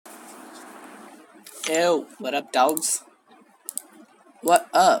Ew, what up, dogs? What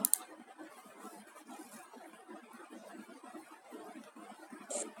up?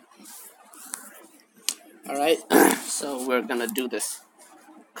 Alright, so we're gonna do this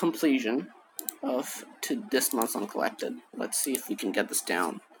completion of this month's Uncollected. Let's see if we can get this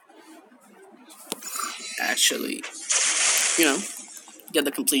down. Actually, get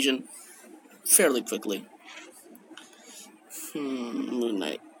the completion fairly quickly. Moon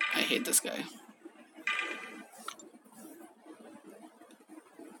Knight. I hate this guy.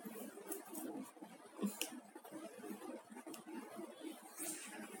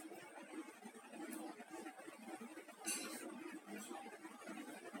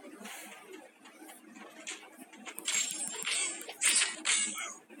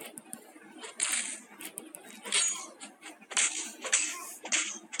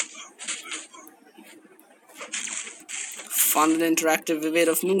 Fun and interactive evade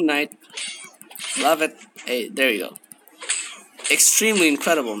of Moon Knight. Love it. Hey, there you go. Extremely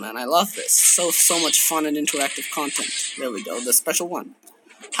incredible, man. I love this. So much fun and interactive content. There we go. The special one.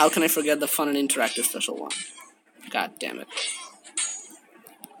 How can I forget the fun and interactive special one? God damn it.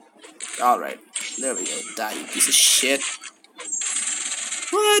 Alright. There we go. Die, you piece of shit.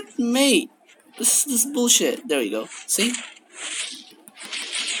 What? Mate. This is bullshit. There we go. See?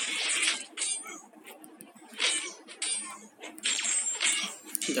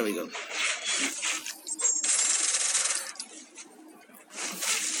 There we go.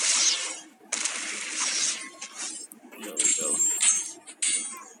 There we go.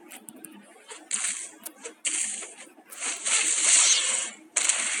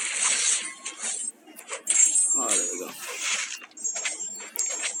 Oh, there we go.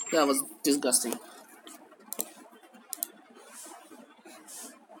 That was disgusting.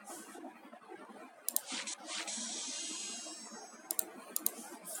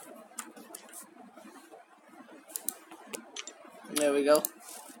 There we go.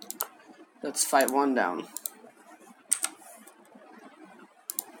 Let's fight one down.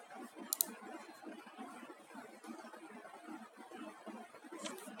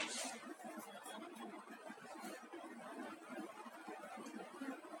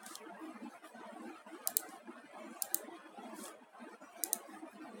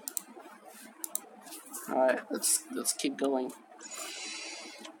 Alright, let's keep going.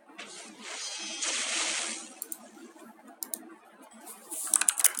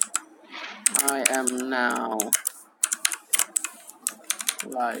 I am now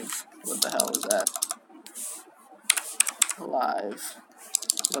live. What the hell is that? Live.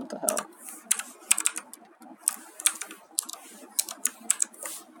 What the hell?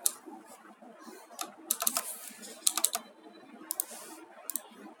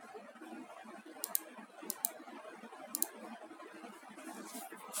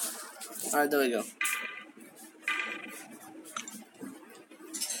 Alright, there we go.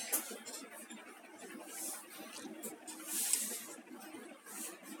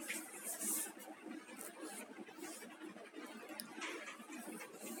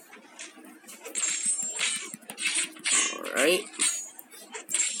 Alright.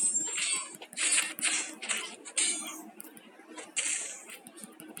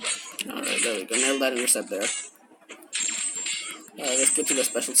 Alright, there we go. Nailed that intercept there. Alright, let's get to the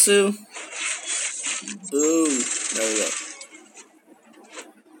special Sue. Boom. There we go.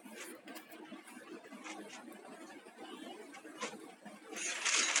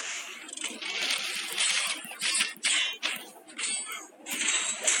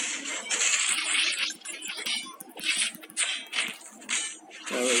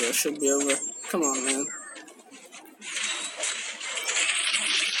 There we go. Should be over. Come on, man.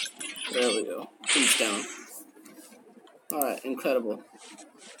 There we go. He's down. Alright, incredible.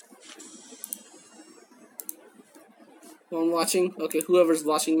 Well, I'm watching. Okay, whoever's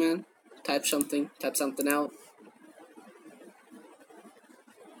watching, man, type something out.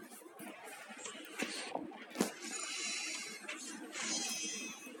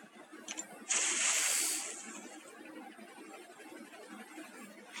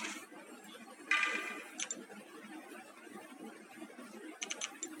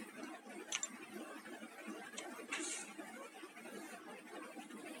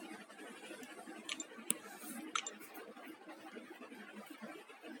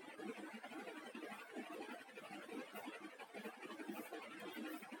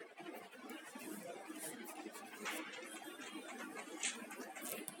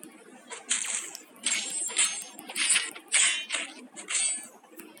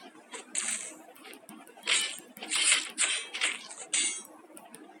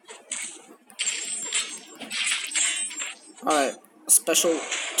 Alright, special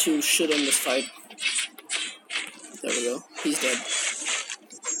 2 should end this fight. There we go. He's dead.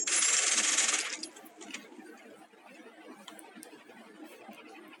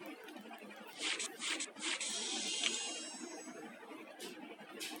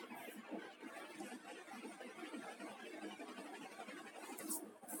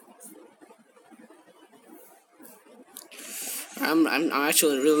 I'm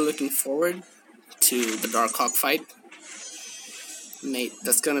actually really looking forward to the Dark Hawk fight, mate.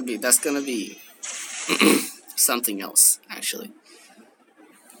 That's gonna be something else, actually.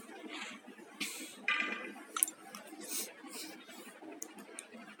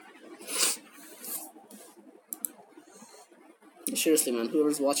 Seriously, man,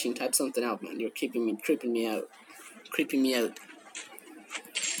 whoever's watching, type something out, man. You're creeping me out.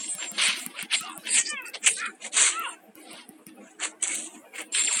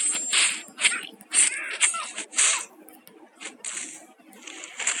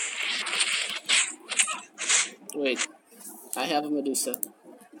 Wait, I have a Medusa.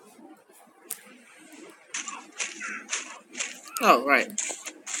 Oh, right.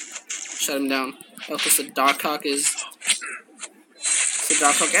 Shut him down. Oh, because the Dark Hawk is... The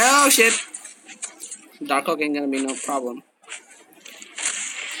Dark Hawk... Oh, shit! Dark Hawk ain't gonna be no problem.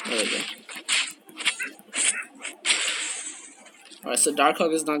 There we go. Alright, so Dark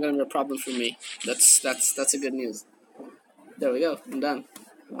Hawk is not gonna be a problem for me. That's a good news. There we go. I'm done.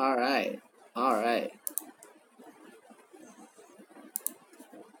 Alright. Alright.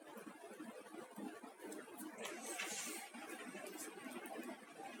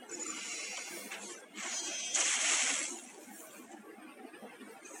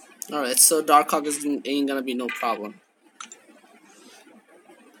 Alright, so Dark Hawk ain't gonna be no problem.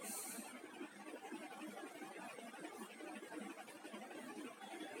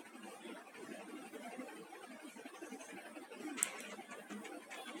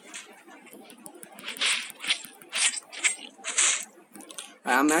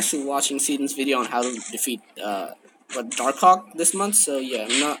 I'm actually watching Seaton's video on how to defeat Dark Hawk this month, so yeah,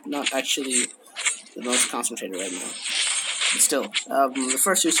 I'm not actually the most concentrated right now. But still, the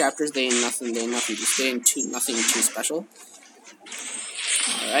first two chapters they ain't nothing too special.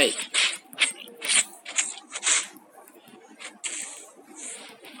 Alright.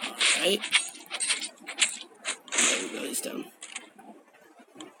 Alright. There we go, he's down.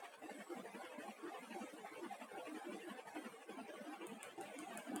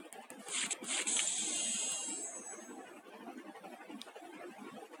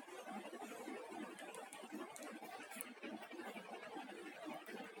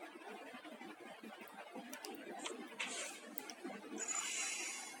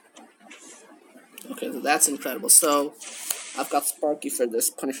 Okay, so that's incredible. So, I've got Sparky for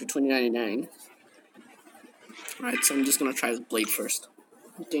this, Punisher 2099. Alright, so I'm just gonna try the blade first.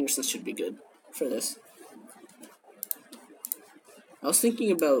 Dangerousness should be good for this. I was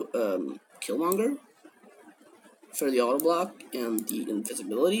thinking about Killmonger for the auto block and the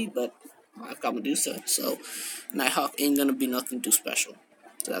invisibility, but I've got Medusa, so Nighthawk ain't gonna be nothing too special.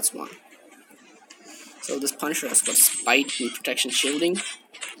 So that's one. So this Punisher has got Spite and Protection Shielding.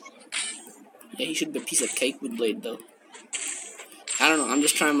 Yeah, he should be a piece of cake with Blade, though. I don't know, I'm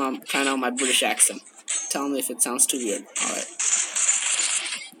just trying out my British accent. Tell me if it sounds too weird. Alright.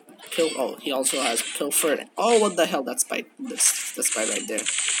 Oh, he also has Pilfer. Oh, what the hell, that's Spite. That's Spite right there.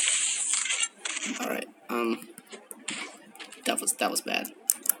 Alright, that was bad.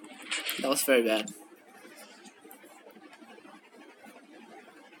 That was very bad.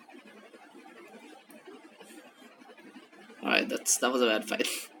 Alright, that was a bad fight.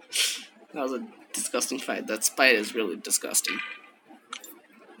 That was a disgusting fight. That Spite is really disgusting.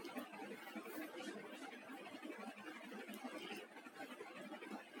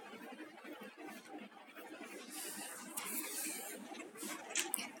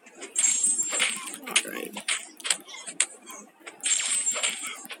 Alright.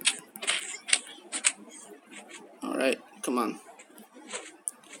 Alright, come on.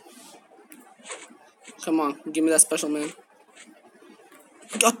 Come on, give me that special, man.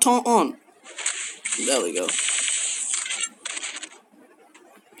 Got taunt on. There we go.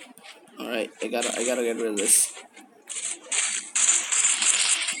 Alright, I gotta get rid of this.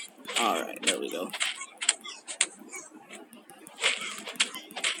 Alright, there we go.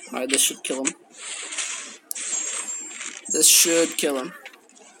 Alright, this should kill him. This should kill him.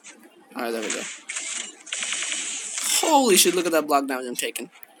 Alright, there we go. Holy shit, look at that block damage I'm taking.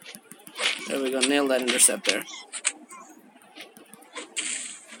 There we go, nail that intercept there.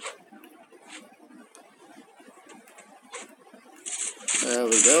 There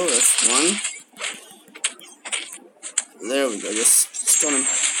we go, that's one. There we go, just stun him.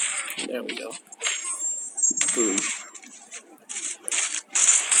 There we go. Boom.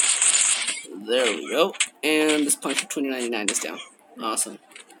 There we go. And this Punisher 2099 is down. Awesome.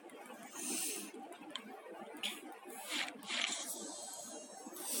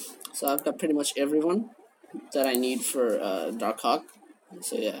 So I've got pretty much everyone that I need for Darkhawk.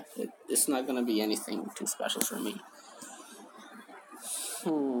 So yeah, it's not gonna be anything too special for me.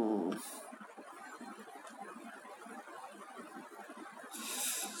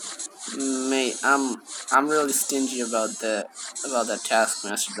 Mate, I'm really stingy about that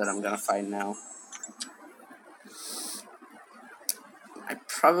Taskmaster that I'm gonna fight now. I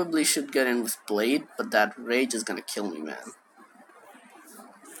probably should get in with Blade, but that Rage is gonna kill me, man.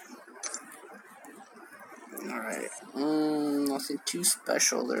 Alright. Nothing too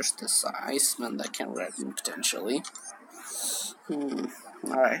special. There's this Iceman that can wreck me potentially.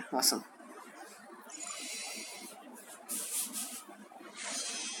 Alright, awesome.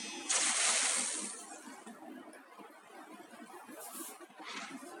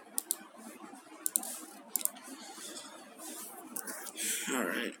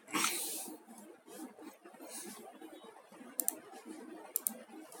 Alright.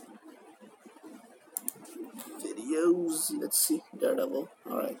 Videos. Let's see. Daredevil.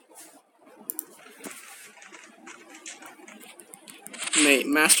 Alright. Mate,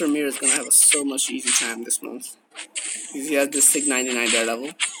 Master Mir is gonna have so much easy time this month. Because he has this Sig 99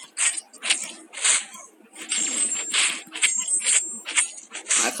 Daredevil.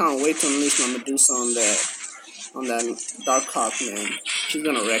 I can't wait to unleash my Medusa on that Darkhawk, man. She's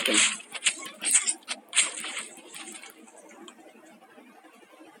gonna wreck him.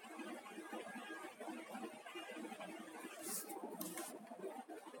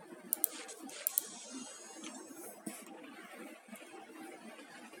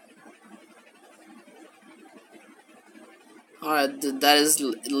 Alright, that is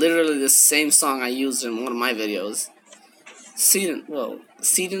literally the same song I used in one of my videos.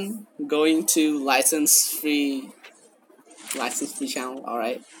 Seaton going to license-free channel.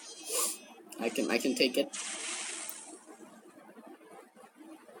 Alright, I can take it.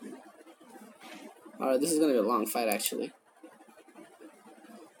 Alright, this is gonna be a long fight actually.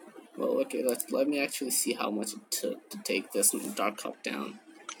 Well, okay, let me actually see how much it took to take this Darkhawk down.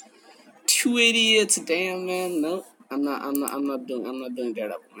 2 idiots, damn man. Nope, I'm not doing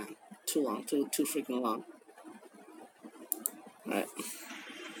Daredevil, man. Too long, too freaking long. Alright.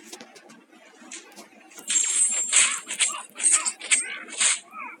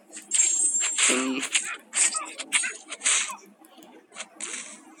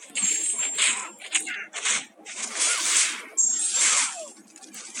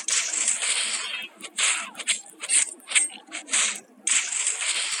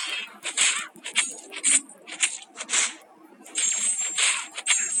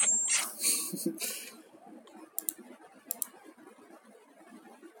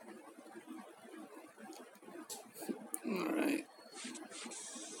 Alright.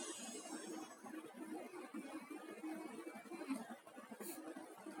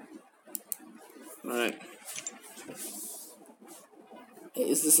 Alright. Hey,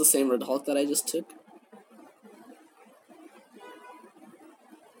 is this the same Red Hulk that I just took?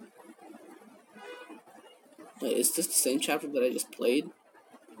 Wait, is this the same chapter that I just played?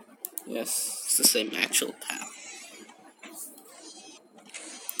 Yes, it's the same actual path.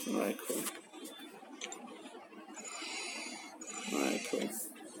 Alright, cool. Alright, cool.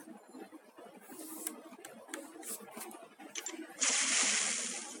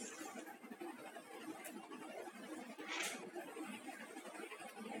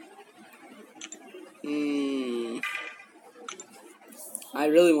 I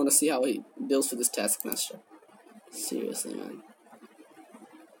really want to see how he deals with this Taskmaster. Seriously, man.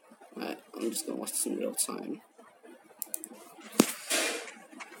 Alright, I'm just gonna watch this in real time.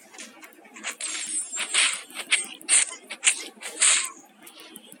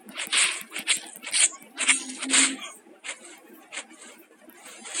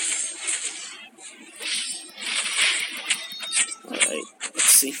 Alright,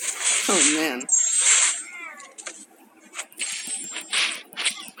 let's see. Oh man.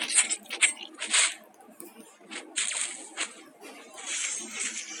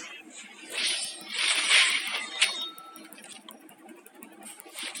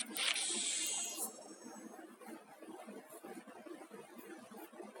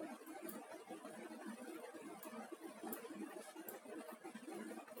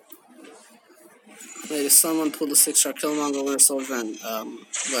 Wait, if someone pulled a 6-star Killmonger, Winter Soldier, and,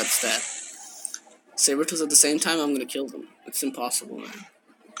 what's that? Sabretooth at the same time, I'm gonna kill them. It's impossible, man.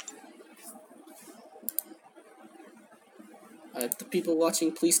 Alright, the people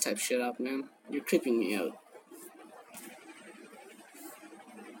watching, please type shit up, man. You're creeping me out.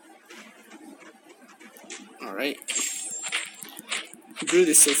 Alright. Groot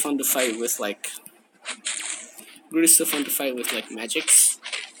is so fun to fight with, like... magics.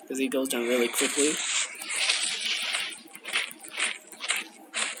 Because he goes down really quickly.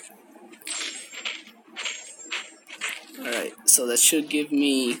 Alright, so that should give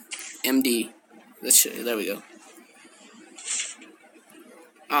me MD. There we go.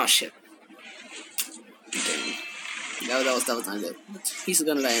 Oh shit. Dang. That was not good. But he's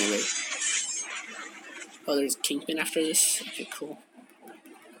gonna die anyway. Oh, there's Kingpin after this? Okay, cool.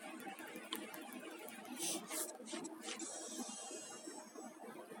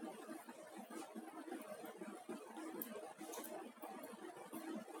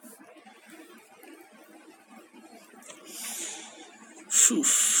 Phew.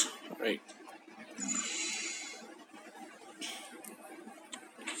 Alright.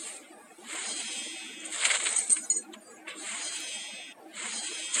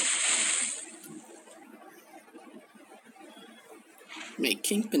 Mate,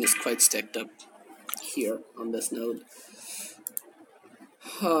 Kingpin is quite stacked up here on this node.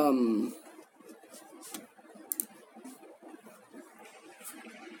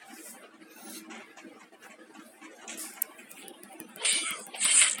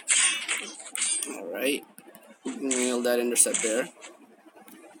 Alright. Nail that intercept there.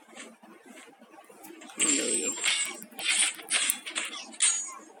 And there we go.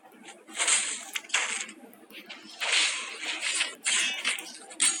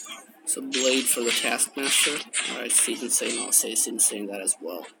 So blade for the Taskmaster. Alright, Seed Insane, I'll say Seed Insane that as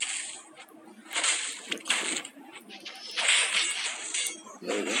well. Okay.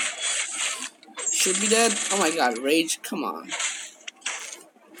 There we go. Should be dead. Oh my god, Rage, come on.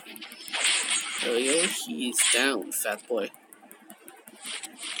 There we go, he's down, fat boy.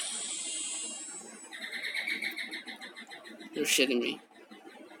 You're shitting me.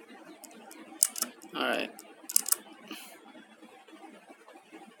 Alright.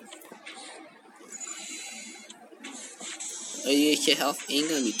 AK health ain't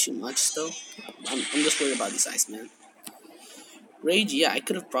gonna be too much though. I'm just worried about this Iceman. Rage, yeah, I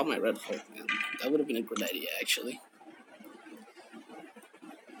could have brought my Red Hulk, man. That would have been a good idea, actually.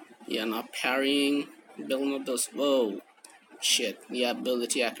 Yeah, not parrying, building up those. Whoa, shit. Yeah,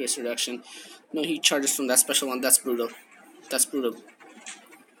 ability accuracy reduction. No, he charges from that special one. That's brutal. That's brutal.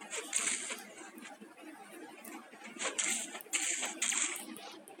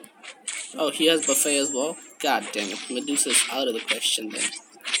 Oh, he has buffet as well? God damn it. Medusa's out of the question then.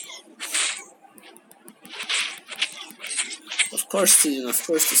 Of course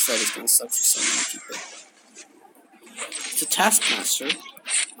this fight is gonna suck for so many people. It's a Taskmaster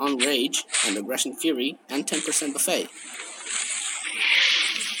on Rage and Aggression Fury and 10% buffet.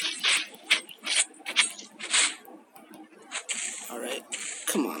 Alright.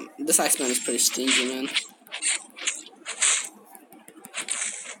 Come on. This Iceman is pretty stingy, man.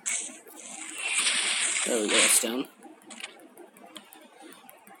 There we go, it's down.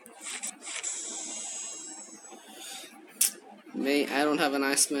 I don't have an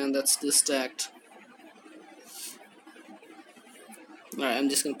Iceman that's this stacked. Alright, I'm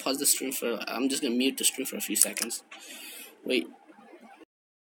just gonna pause the stream I'm just gonna mute the stream for a few seconds. Wait.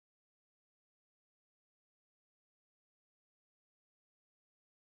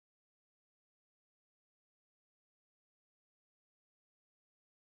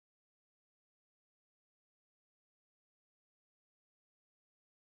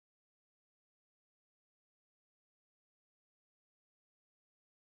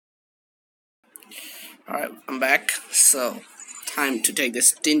 Alright, I'm back. So, time to take this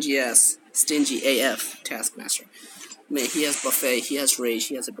stingy AF Taskmaster. Man, he has buffet, he has rage,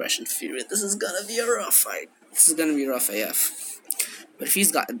 he has aggression fury. This is gonna be a rough fight. This is gonna be rough AF. But if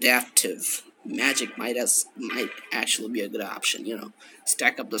he's got adaptive, magic might actually be a good option, you know.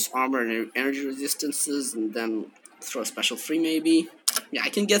 Stack up this armor and energy resistances and then throw a special free maybe. Yeah, I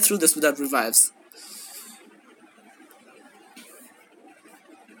can get through this without revives.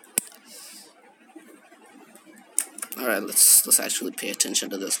 Alright, let's actually pay attention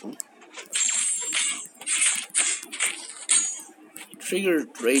to this one. Trigger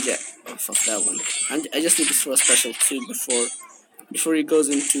rage off of that one. I just need to throw a special 2 before he goes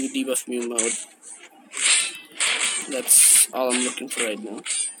into debuff mute mode. That's all I'm looking for right now.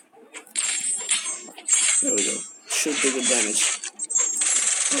 There we go. Should do good damage.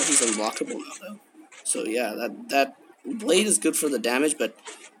 Oh, he's unblockable now though. So yeah, that blade is good for the damage, but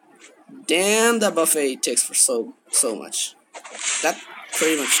damn, that buffet takes for so much. That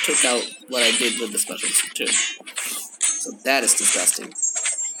pretty much took out what I did with the specials too. So that is disgusting.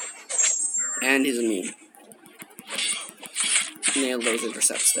 And he's immune. Nailed those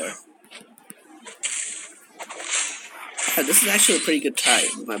intercepts there. This is actually a pretty good tie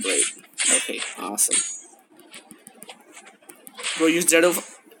with my blade. Okay, awesome. Bro, use Daredevil.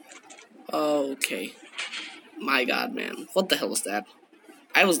 Okay. My god, man. What the hell was that?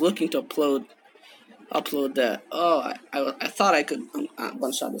 I was looking to upload that. Oh, I thought I could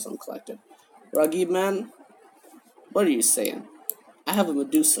one-shot this Uncollected. Ruggy, man. What are you saying? I have a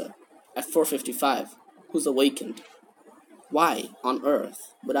Medusa at 455 who's awakened. Why on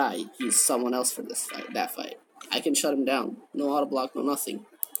earth would I use someone else for this fight? That fight. I can shut him down. No auto block, no nothing.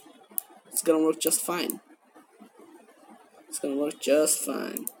 It's gonna work just fine. It's gonna work just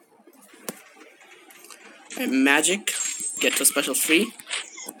fine. Alright, magic. Get to a special 3.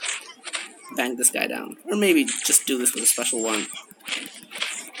 Bang this guy down. Or maybe just do this with a special 1.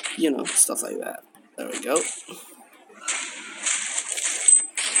 You know, stuff like that. There we go.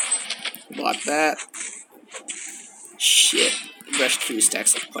 Block that. Shit. Brush 3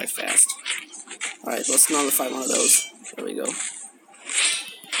 stacks up quite fast. Alright, let's nullify one of those. There we go.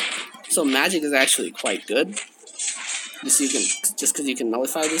 So magic is actually quite good. Just because you can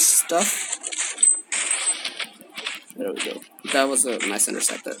nullify this stuff. There we go. That was a nice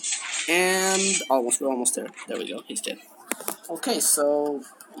interceptor. And we're almost there. There we go. He's dead. Okay, so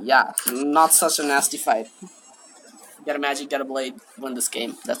yeah, not such a nasty fight. Get a magic, get a blade, win this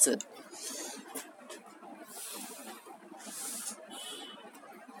game. That's it.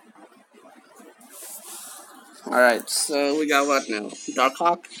 Alright, so we got what now?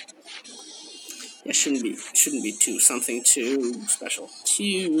 Darkhawk? Yeah, shouldn't be something too special.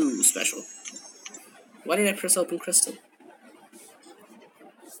 Too special. Why did I press open crystal?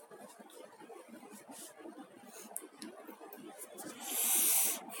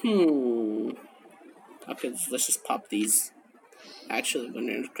 Okay, let's just pop these. Actually, when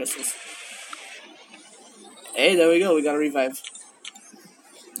they're in the crystals. Hey, there we go. We got a revive.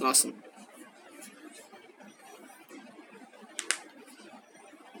 Awesome.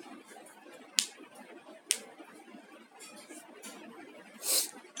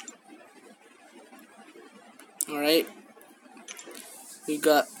 Alright. We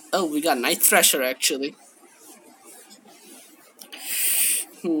got Night Thrasher actually.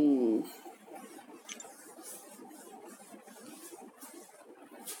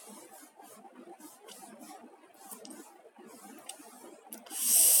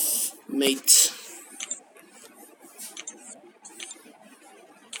 Mate.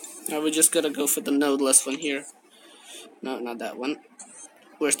 Now we just gotta go for the nodeless one here. No, not that one.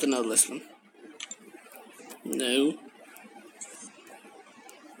 Where's the nodeless one? No.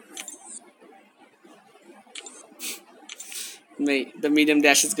 Mate, the medium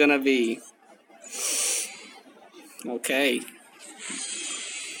dash is gonna be... Okay.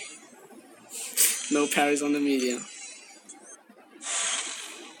 No parries on the medium.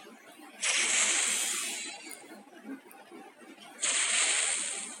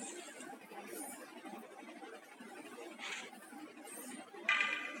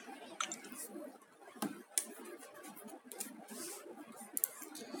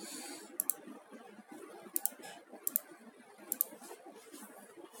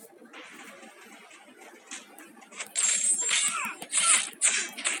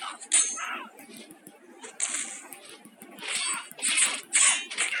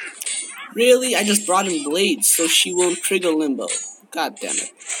 Really? I just brought in blades so she won't trigger limbo. God damn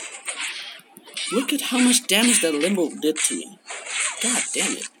it. Look at how much damage that limbo did to me. God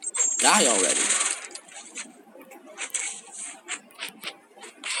damn it. Die already.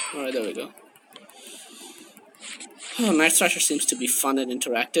 Alright, there we go. Oh, Night Thrasher seems to be fun and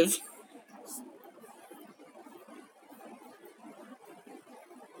interactive.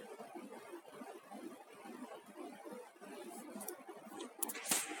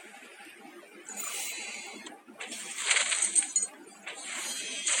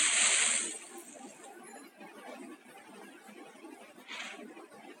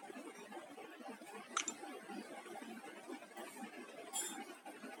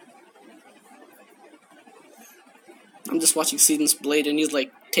 I'm just watching Season's Blade and he's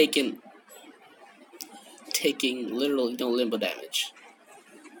like taking literally no limbo damage.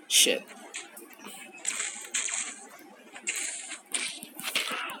 Shit.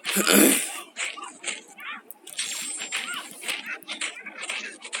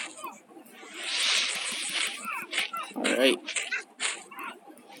 Alright.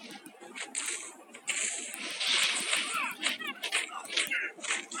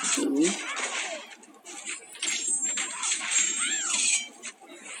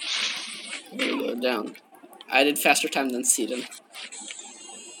 There we go, down. I did faster time than Seaton.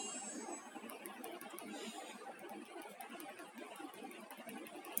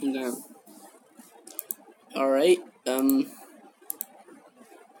 Down. Alright. Um.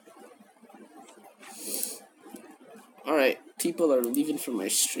 Alright, people are leaving from my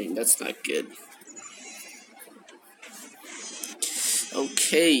stream. That's not good.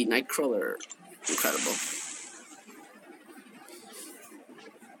 Okay, Nightcrawler. Incredible.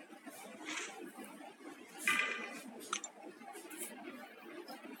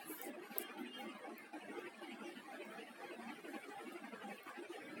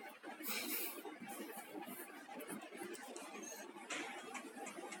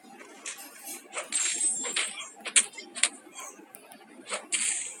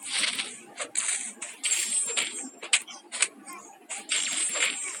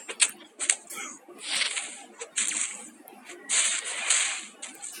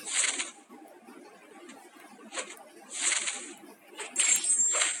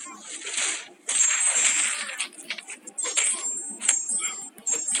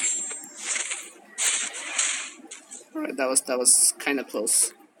 Alright, that was kind of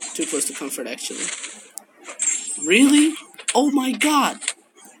close. Too close to comfort, actually. Really? Oh my god!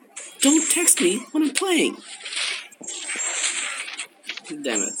 Don't text me when I'm playing!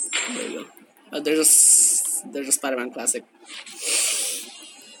 Damn it. There you go. There's a Spider-Man classic.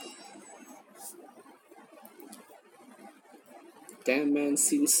 Damn man,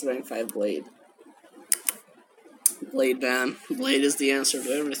 seems rank 5 Blade. Blade, man. Blade is the answer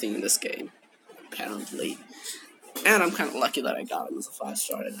to everything in this game. Apparently. And I'm kind of lucky that I got him as a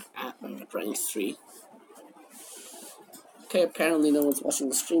 5-star at rank 3. Okay, apparently no one's watching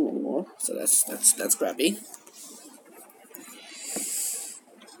the stream anymore, so that's crappy.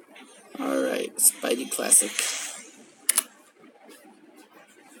 Alright, Spidey Classic.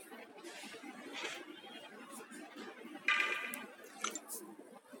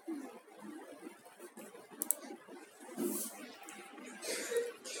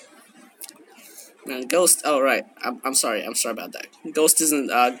 Man, Ghost. Oh right, I'm sorry about that. Ghost isn't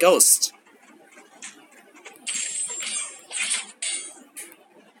Ghost.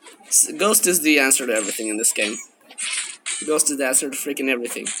 Ghost is the answer to everything in this game. Ghost is the answer to freaking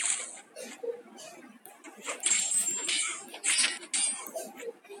everything.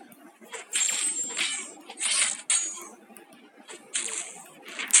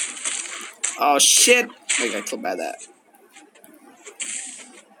 Oh shit! I got killed by that.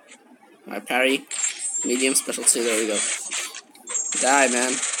 Alright, parry. Medium specialty, there we go. Die,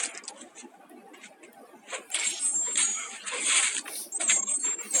 man.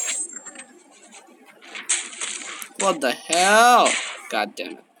 What the hell? God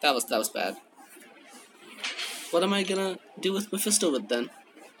damn it. That was bad. What am I gonna do with Mephisto with then?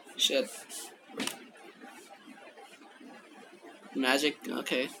 Shit. Magic?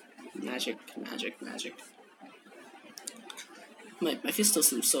 Okay. Magic. Mephisto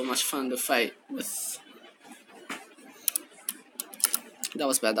seems so much fun to fight with. That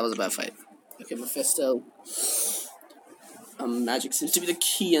was bad. That was a bad fight. Okay, Mephisto. Magic seems to be the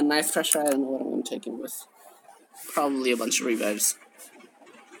key, and Knife Thresher, I don't know what I'm gonna take him with. Probably a bunch of revives.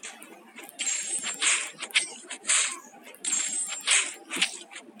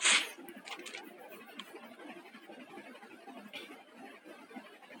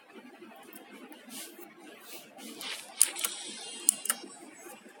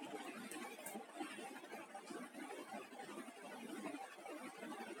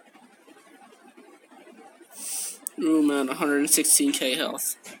 Ooh man, 116k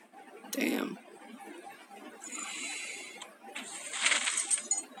health. Damn.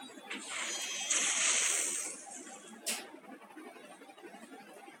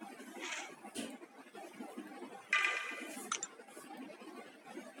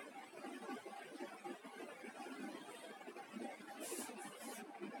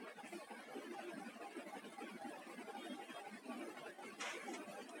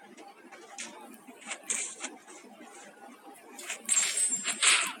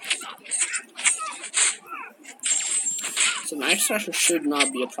 So Knife Thresher should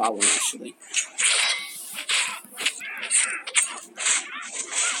not be a problem actually.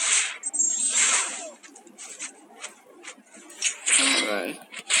 Alright.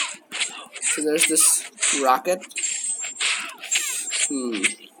 So there's this rocket.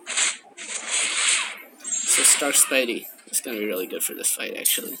 So Stark Spidey. It's gonna be really good for this fight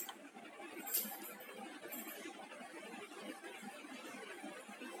actually.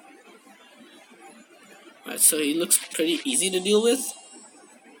 Alright, so he looks pretty easy to deal with.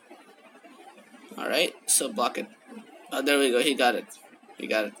 Alright, so block it. Oh, there we go, he got it. He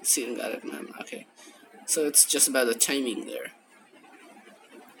got it. Seaton got it, man. Okay. So it's just about the timing there.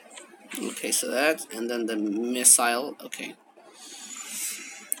 Okay, so that, and then the missile. Okay.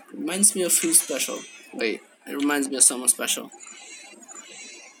 Reminds me of who's special. Wait, It reminds me of someone special.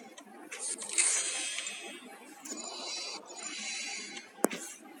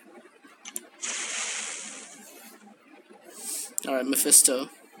 Alright, Mephisto.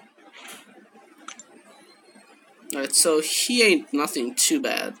 Alright, so he ain't nothing too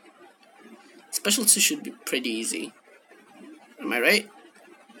bad. Special 2 should be pretty easy. Am I right?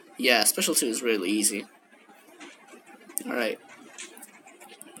 Yeah, Special 2 is really easy. Alright.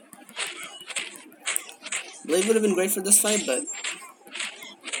 Blade would have been great for this fight, but...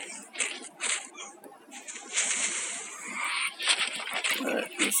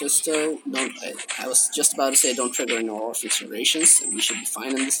 Alright, Mephisto, I was just about to say don't trigger no orphan considerations, and we should be fine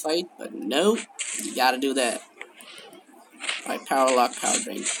in this fight, but no, you gotta do that. Alright, Power Lock, Power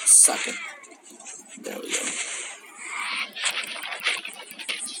Drain, suck it. There we go.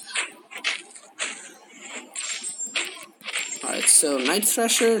 Alright, so Night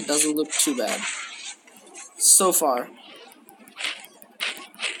Thrasher doesn't look too bad. So far.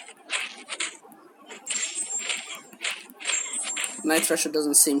 Night Thrasher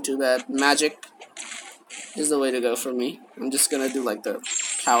doesn't seem too bad. Magic is the way to go for me. I'm just gonna do like the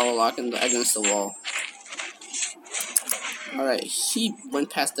Power Lock against the wall. Alright, he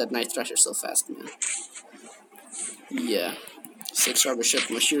went past that Night Thrasher so fast, man. Yeah. 6 Rubber Ship.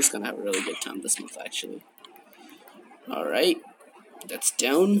 Mashir's gonna have a really good time this month, actually. Alright. That's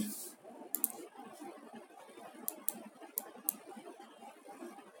down.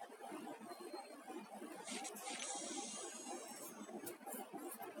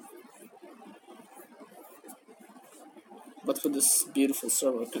 What's with this beautiful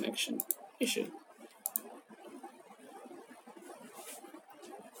server connection issue?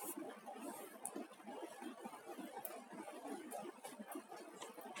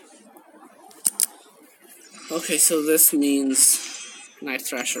 Okay, so this means Night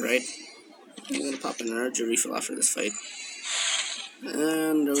Thrasher, right? I'm gonna pop an energy refill after this fight.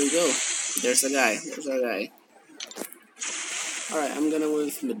 And there we go. There's the guy. There's our guy. Alright, I'm gonna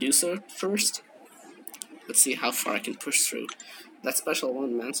with Medusa first. Let's see how far I can push through. That special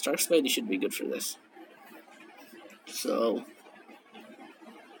 1-man Stark Spidey should be good for this. So...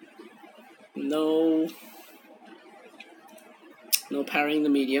 No parrying the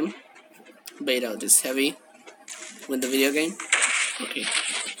medium. Bait out this heavy. Win the video game. Okay.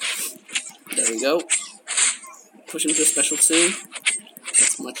 There we go. Push him to special 2.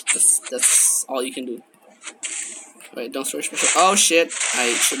 That's all you can do. Wait, don't throw special. Oh shit!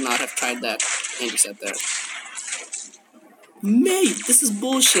 I should not have tried that intercept there. Mate, this is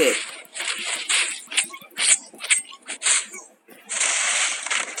bullshit.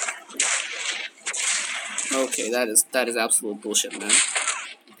 Okay, that is absolute bullshit, man.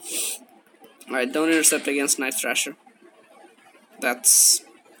 Alright, don't intercept against Night Thrasher. That's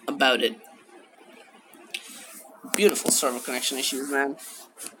about it. Beautiful server connection issues, man.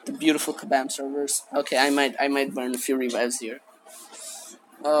 The beautiful Kabam servers. Okay, I might burn a few revives here.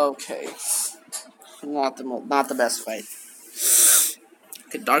 Okay, not the best fight.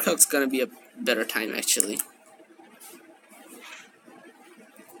 Okay, Darkhawk's gonna be a better time actually.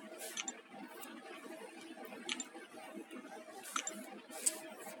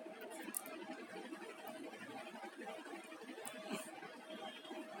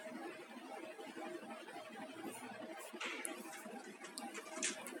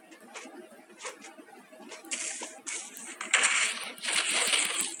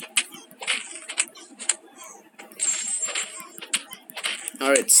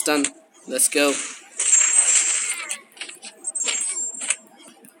 Alright, stun. Let's go.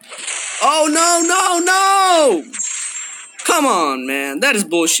 Oh, no! Come on, man. That is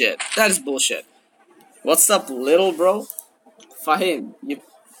bullshit. That is bullshit. What's up, little bro? Fahim, you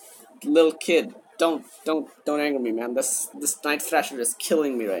little kid. Don't anger me, man. This Night Thrasher is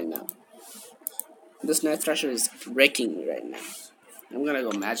killing me right now. This Night Thrasher is wrecking me right now. I'm gonna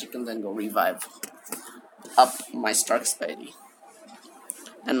go magic and then go revive. Up my Stark Spidey.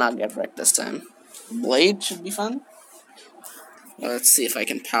 And not get wrecked this time. Blade should be fun. Let's see if I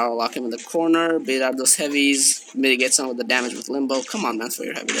can power lock him in the corner, bait out those heavies, mitigate some of the damage with Limbo. Come on, man, throw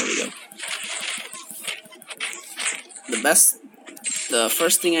your heavy. There we go. The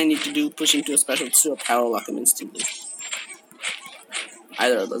first thing I need to do, push him to a special 2 or power lock him instantly.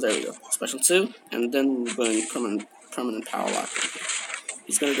 Either of those, there we go. Special 2, and then we're going permanent power lock.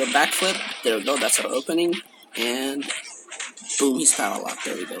 He's gonna go backflip. There we go, that's our opening. And boom, he's power locked.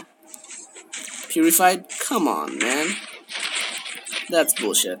 There we go. Purified? Come on, man. That's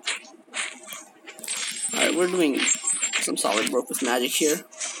bullshit. Alright, we're doing some solid work with magic here.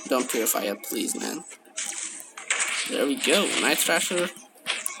 Don't purify up, please, man. There we go. Night Thrasher.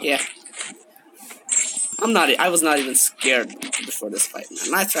 Yeah. I was not even scared before this fight,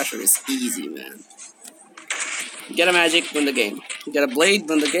 man. Night Thrasher is easy, man. Get a magic, win the game. Get a blade,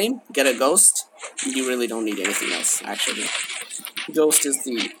 win the game. Get a ghost. You really don't need anything else, actually. Ghost is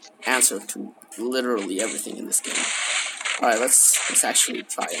the answer to literally everything in this game. Alright, let's actually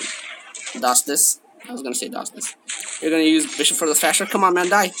try and dodge this. I was gonna say dodge this. You're gonna use Bishop for the Thrasher? Come on, man,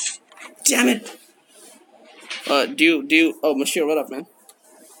 die! Damn it! Oh, Monsieur, what up, man?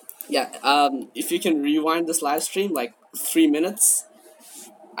 Yeah, if you can rewind this live stream, like 3 minutes,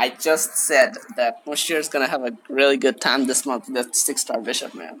 I just said that Monsieur is gonna have a really good time this month with that 6-star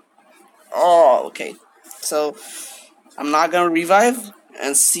Bishop, man. Oh, okay. So, I'm not gonna revive,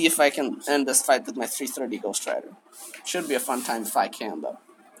 and see if I can end this fight with my 330 Ghost Rider. Should be a fun time if I can, though.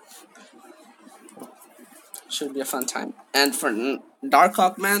 Should be a fun time. And for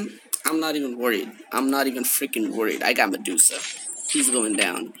Darkhawk, man, I'm not even worried. I'm not even freaking worried. I got Medusa. He's going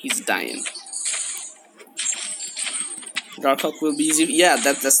down. He's dying. Darkhawk will be easy. Yeah,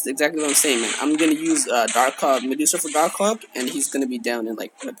 that's exactly what I'm saying, man. I'm gonna use Darkhawk, Medusa for Darkhawk, and he's gonna be down in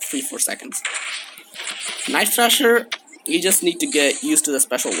like 3-4 seconds. Night Thrasher, you just need to get used to the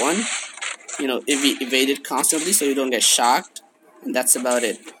special one. You know, evade it constantly so you don't get shocked, and that's about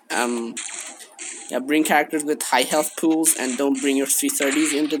it. Yeah, bring characters with high health pools, and don't bring your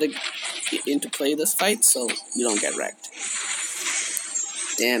 330s into play this fight, so you don't get wrecked.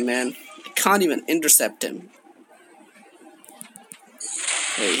 Damn, man, I can't even intercept him.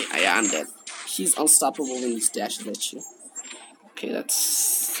 Hey, yeah, I'm dead. He's unstoppable when he dashes at you. Okay,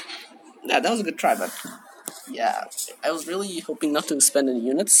 that was a good try, but yeah, I was really hoping not to spend any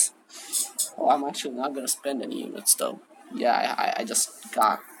units. Oh, I'm actually not gonna spend any units though. Yeah, I just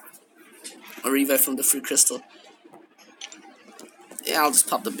got a revive from the free crystal. Yeah, I'll just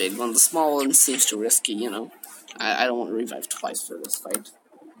pop the big one. The small one seems too risky, you know. I don't want to revive twice for this fight.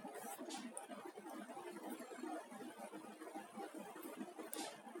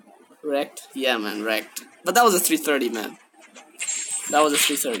 Wrecked? Yeah, man, wrecked. But that was a 330, man. That was a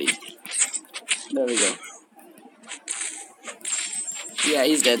 330. There we go. Yeah,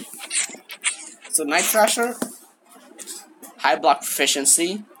 he's dead. So Night Thrasher, high block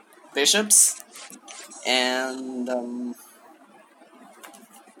proficiency, bishops, and the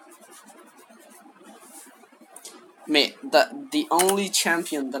only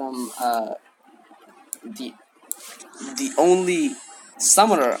champion that I'm the only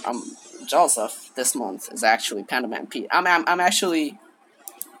summoner I'm jealous of this month is actually Panda Man P. I'm actually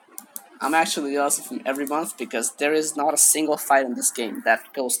jealous of him every month because there is not a single fight in this game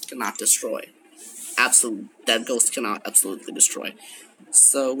that Ghost cannot destroy. That Ghost cannot absolutely destroy.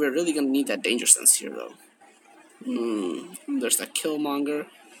 So we're really gonna need that danger sense here, though. There's that Killmonger.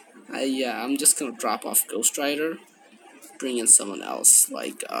 Yeah, I'm just gonna drop off Ghost Rider, bring in someone else,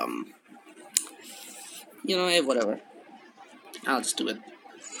 like you know, hey, whatever. I'll just do it.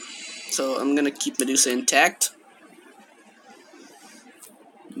 So I'm gonna keep Medusa intact.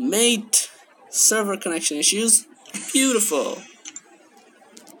 Mate, server connection issues. Beautiful.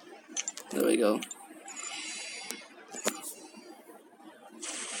 There we go.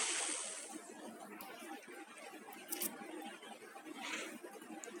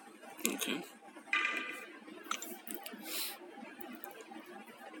 Okay.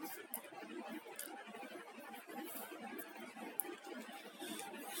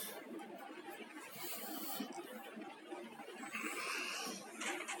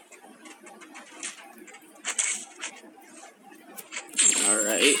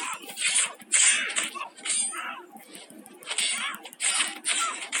 Alright.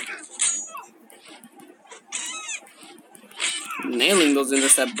 Nailing those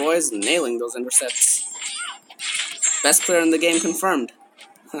intercepts, boys. Nailing those intercepts. Best player in the game confirmed.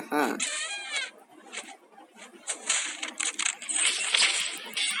 Haha.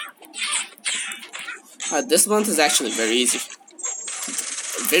 This month is actually very easy.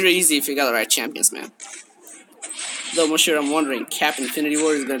 Very easy if you got the right champions, man. Though, Monsieur, I'm wondering, Cap Infinity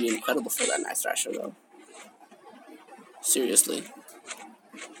War is going to be incredible for that Night Thrasher, though. Seriously.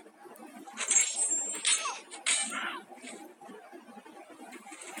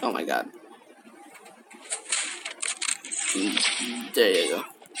 Oh my god. There you go.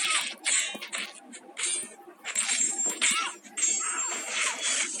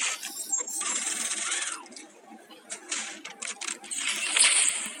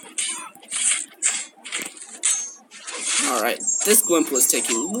 Alright, this Gwimple is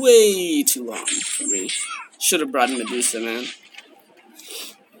taking way too long for me. Should have brought in Medusa, man.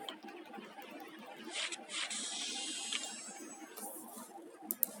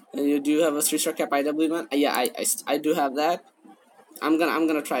 And you do have a 3-star cap IW, man? Yeah, I do have that. I'm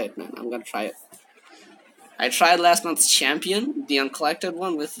gonna try it, man. I'm gonna try it. I tried last month's Champion, the Uncollected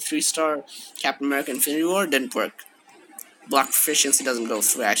one with the 3-star Captain America Infinity War, didn't work. Block proficiency doesn't go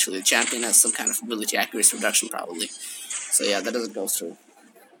through, actually. The Champion has some kind of ability accuracy reduction, probably. So yeah, that doesn't go through.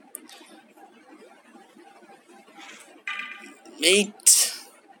 Mate.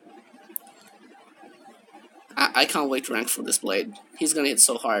 I can't wait to rank for this Blade. He's gonna hit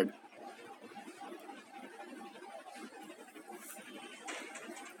so hard.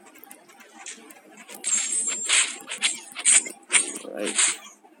 Alright.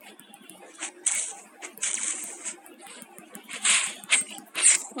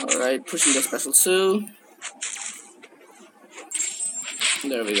 Alright, pushing the special 2.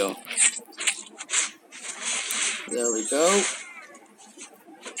 There we go. There we go.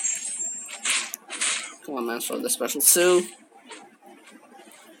 Come on, man, throw the special 2.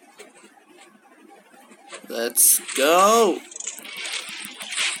 Let's go!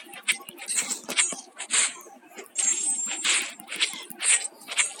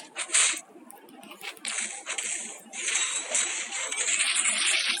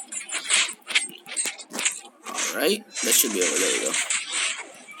 Alright, that should be over. There you go.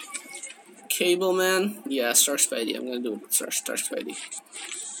 Cable Man. Yeah, Star Spidey. I'm gonna do it with Star Spidey.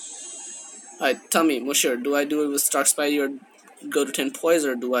 Alright, tell me, Musher, do I do it with Star Spidey or go to 10 poise,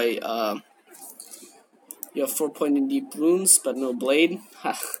 or do I, you have 4 pointing deep wounds, but no blade?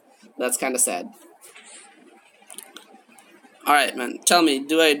 That's kinda sad. Alright, man, tell me,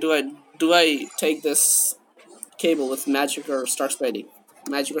 do I take this Cable with Magic or Star Spidey?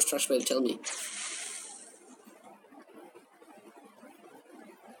 Magic or Star Spidey, tell me.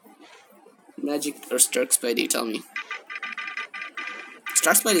 Magic or Star Spidey, tell me.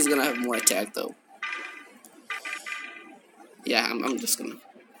 Star Spidey's gonna have more attack, though. Yeah, I'm just gonna...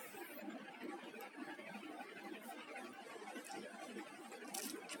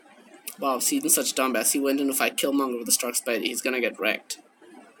 Wow, Seaton's such dumbass. He went in to fight Killmonger with the Star Spidey. He's gonna get wrecked.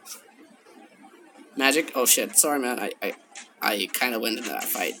 Magic? Oh shit, sorry man, I kinda went into that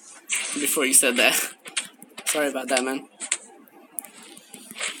fight before you said that. Sorry about that, man.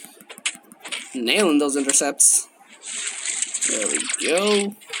 Nailing those intercepts. There we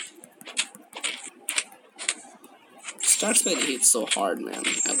go. Star Spidey hits so hard, man.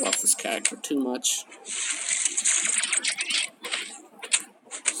 I love this character too much.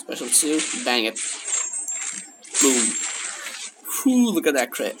 Special 2, bang it. Boom. Whew, look at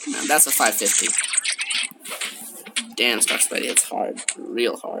that crit. Man, that's a 550. Damn, Star Spidey hits hard.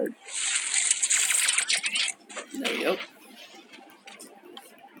 Real hard. There we go.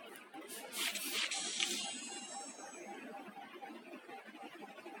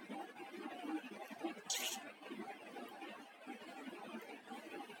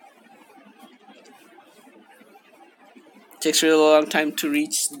 Takes really long time to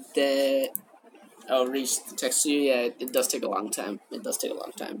reach the... Oh, reach the text to you? Yeah, it does take a long time. It does take a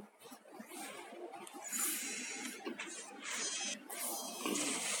long time.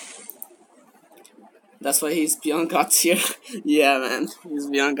 That's why he's beyond God tier. Yeah, man. He's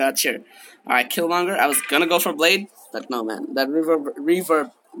beyond God tier. Alright, Killmonger. I was gonna go for Blade, but no, man. That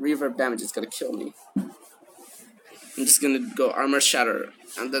reverb damage is gonna kill me. I'm just gonna go Armor Shatter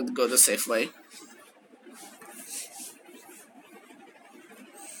and then go the safe way.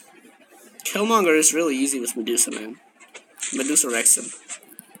 Killmonger is really easy with Medusa, man. Medusa wrecks him.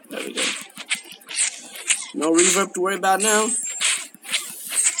 There we go. No reverb to worry about now.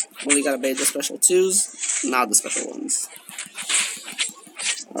 Only gotta bait the special 2s, not the special 1s.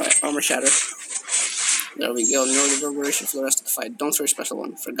 Alright, Armor Shatter. There we go. No reverberation for the rest of the fight. Don't throw your special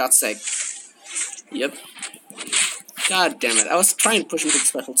 1, for God's sake. Yep. God damn it. I was trying to push him to the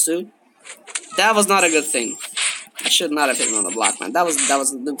special 2. That was not a good thing. I should not have hit him on the block, man. That was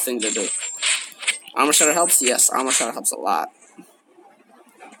a good thing to do. Armor Shatter helps? Yes, Armor Shatter helps a lot.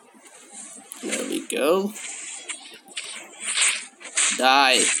 There we go.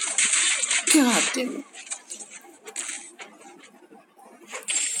 Die. God damn it.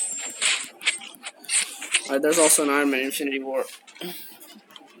 Alright, there's also an Iron Man Infinity War.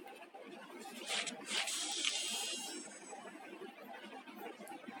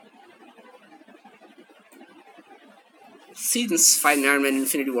 Seaton's fighting Iron Man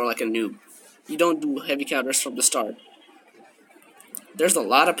Infinity War like a noob. You don't do heavy counters from the start. There's a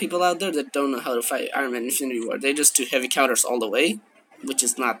lot of people out there that don't know how to fight Iron Man Infinity War. They just do heavy counters all the way, which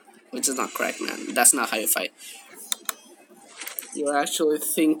is not correct, man. That's not how you fight. You're actually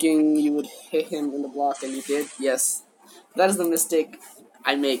thinking you would hit him in the block, and you did? Yes. That is the mistake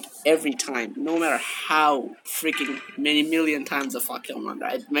I make every time, no matter how freaking many million times I fuck Killmonger.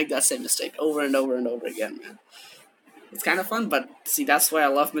 I make that same mistake over and over and over again, man. It's kind of fun, but see, that's why I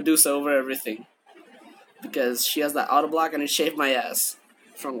love Medusa over everything. because she has that auto block and it shaved my ass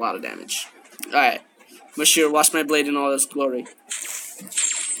from a lot of damage. Alright, Monsieur, watch my blade in all its glory.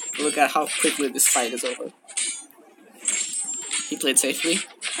 Look at how quickly this fight is over. He played safely,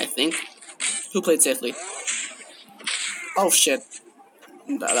 I think. Who played safely? Oh shit.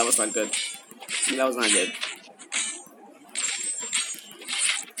 That was not good. That was not good.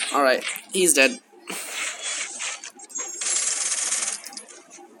 Alright, he's dead.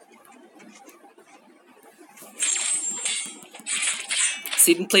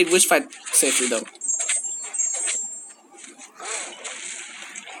 Seaton played Witch Fight safely though.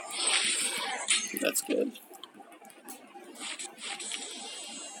 That's good.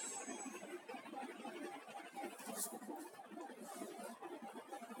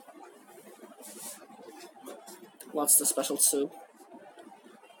 What's the special soup?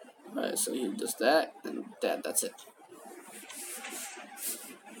 Alright, so he does that and that, that's it.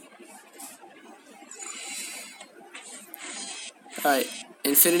 Alright,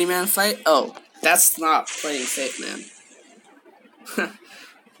 Infinity Man fight? Oh, that's not playing safe, man.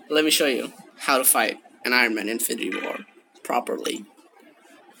 Let me show you how to fight an Iron Man Infinity War properly.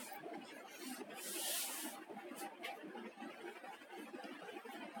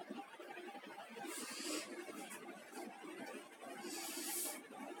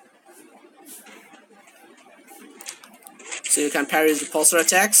 So you can parry his repulsor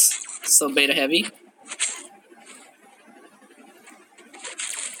attacks, so beta heavy.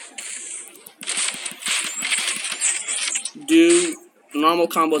 Do normal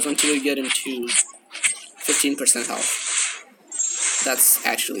combos until you get into 15% health. That's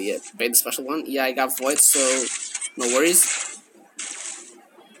actually it. Bait the special one. Yeah, I got Void, so no worries.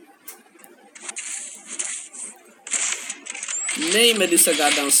 Nay, Medusa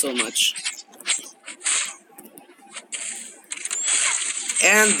got down so much.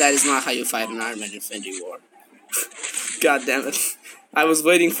 And that is not how you fight an Iron Man Infinity War. God damn it. I was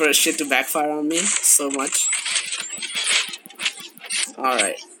waiting for a shit to backfire on me so much.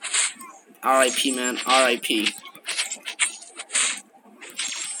 Alright. R.I.P. man. R.I.P.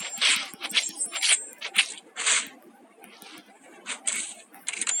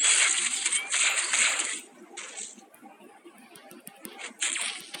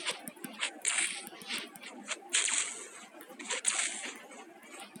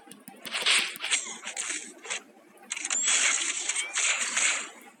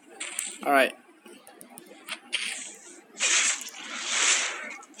 Alright.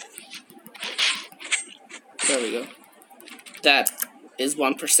 There we go. That is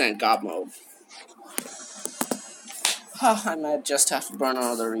 1% God mode. Oh, I might just have to burn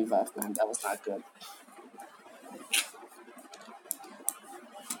another revive, man. That was not good.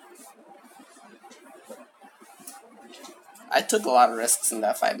 I took a lot of risks in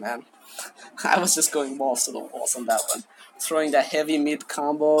that fight, man. I was just going balls to the walls on that one. Throwing that heavy mid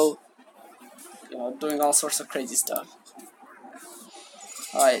combo. You know, doing all sorts of crazy stuff.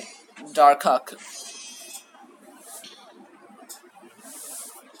 Alright, Dark Huck.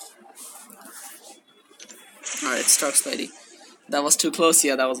 Alright, Stark Spidey. That was too close,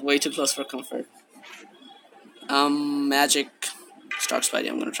 yeah, that was way too close for comfort. Magic. Stark Spidey,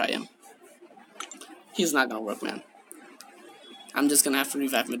 I'm gonna try him. He's not gonna work, man. I'm just gonna have to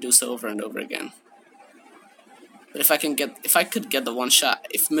revive Medusa over and over again. But if I could get the one shot,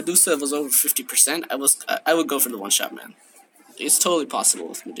 if Medusa was over 50%, I would go for the one shot, man. It's totally possible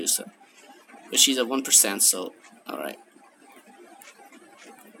with Medusa, but she's at 1%, so alright.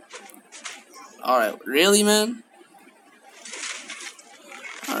 Alright, really, man?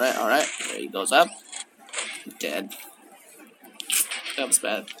 Alright. There he goes up. Dead. That was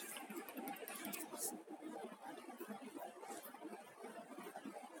bad.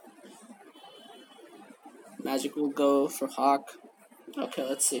 Magic will go for Hawk. Okay,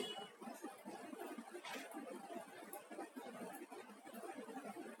 let's see.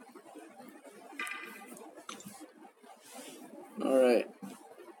 Alright.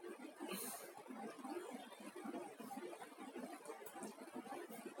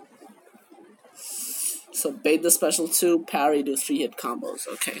 So bait the special 2, parry, do 3-hit combos.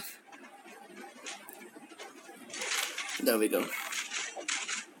 Okay. There we go.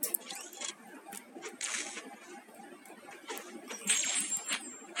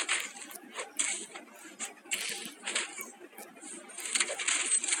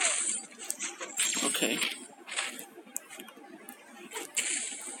 Okay.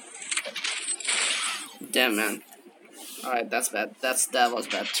 Damn, man. Alright, that's bad. That was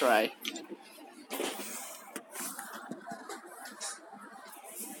bad. Try.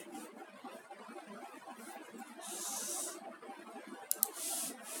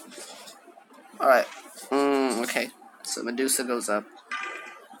 Alright. So Medusa goes up.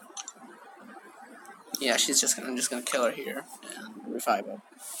 Yeah, I'm just gonna kill her here and revive her.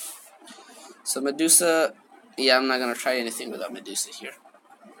 So Medusa, yeah, I'm not gonna try anything without Medusa here.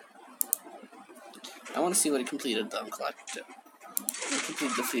 I want to see what he completed the Uncollected.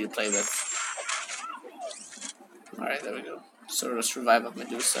 Complete the free to play with. Alright, there we go. So let's revive up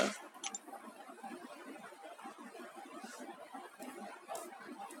Medusa.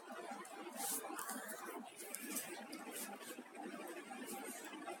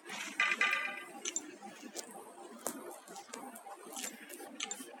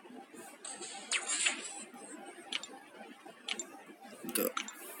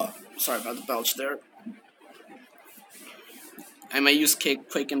 Sorry about the belch there. I might use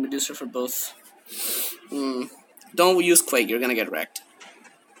Quake and Medusa for both. Don't use Quake, you're gonna get wrecked.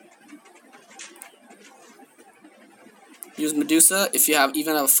 Use Medusa. If you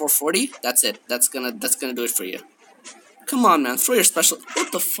even have a 440, that's it. That's gonna do it for you. Come on, man, throw your special.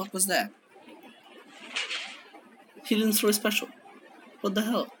 What the fuck was that? He didn't throw a special. What the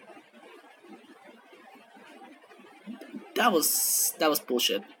hell? That was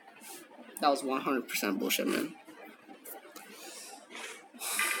bullshit. That was 100% bullshit, man.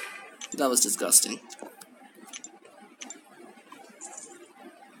 That was disgusting.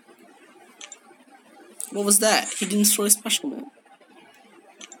 What was that? He didn't throw a special, man.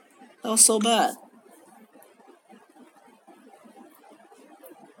 That was so bad.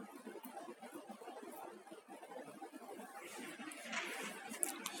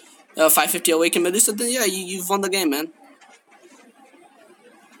 550 awaken Medusa, then yeah, you've won the game, man.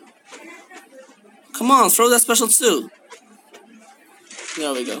 Come on, throw that special too.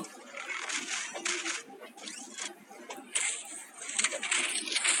 There we go.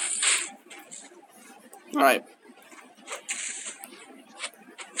 Alright.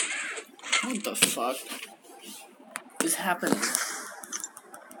 What the fuck is happening?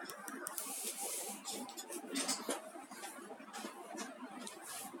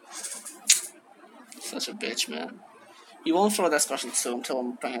 Such a bitch, man. You won't throw that special too until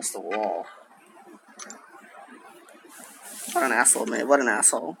I'm up against the wall. What an asshole, man. What an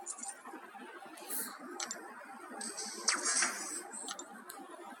asshole.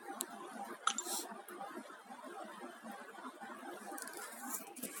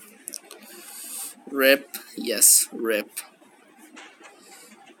 Rip. Yes, rip.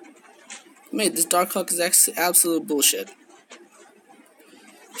 Mate, this Dark Hawk is actually absolute bullshit.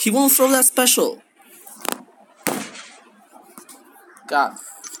 He won't throw that special. God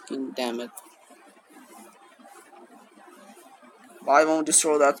fucking damn it. Why won't you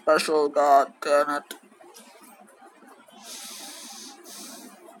throw that special? God damn it.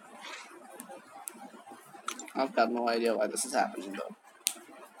 I've got no idea why this is happening though.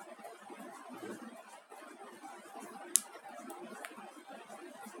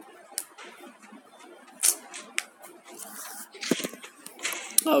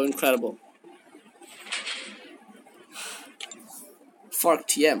 Oh, incredible. Fark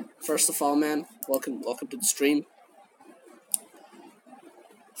TM. First of all, man, welcome to the stream.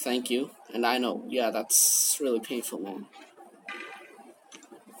 Thank you. And I know, yeah, that's really painful, man.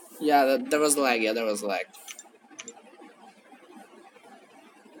 Yeah, there was lag. Yeah, there was lag.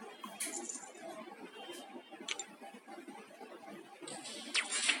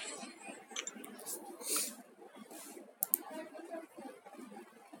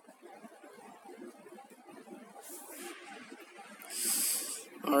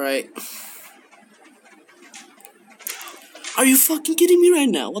 Alright. Are you fucking kidding me right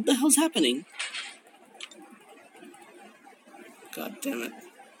now? What the hell's happening? God damn it.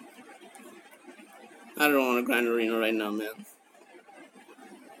 I don't want to grind arena right now, man.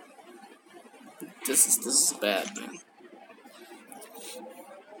 This is bad, man.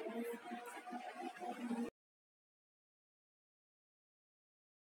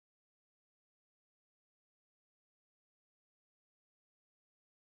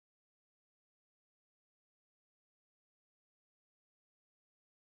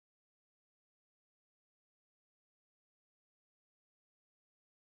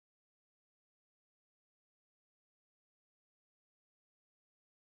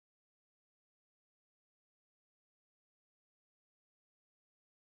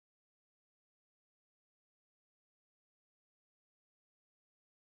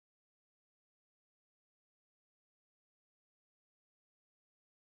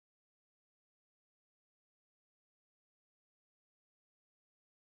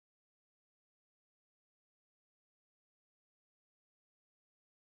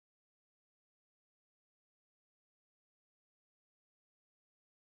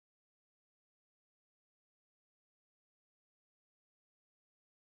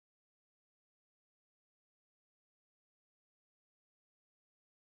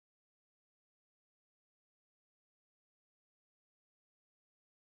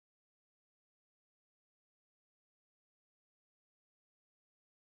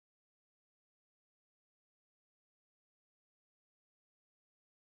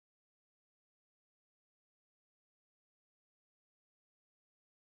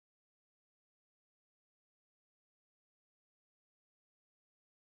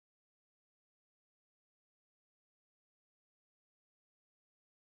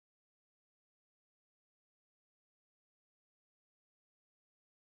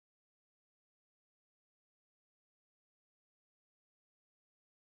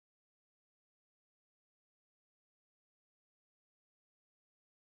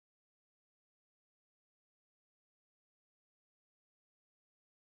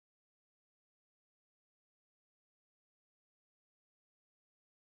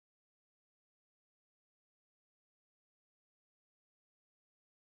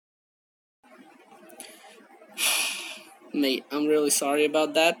 Mate, I'm really sorry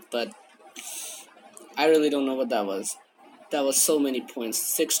about that, but I really don't know what that was. That was so many points.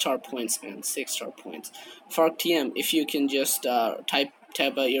 6-star points, man. 6-star points. Fark TM, if you can just type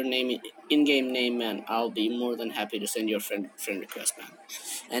out your name, in-game name, man, I'll be more than happy to send you a friend request, man.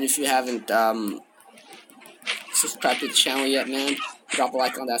 And if you haven't subscribed to the channel yet, man, drop a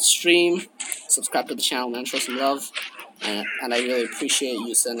like on that stream. Subscribe to the channel, man. Show some love. And I really appreciate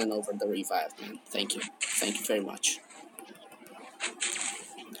you sending over the revive, man. Thank you. Thank you very much.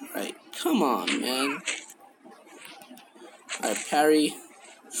 Alright, come on, man. Alright, parry.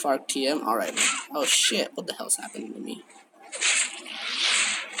 Fark TM. Alright, man. Oh shit, what the hell's happening to me?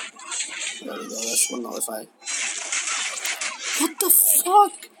 There we go, let's nullify. What the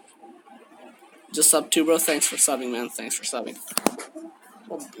fuck? Just sub 2, bro. Thanks for subbing, man. Thanks for subbing.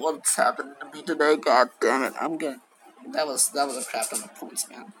 What's happening to me today? God damn it. I'm good. That was a crap ton of points,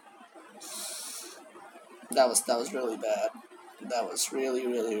 man. That was really bad. That was really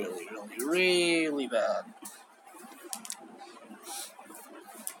bad.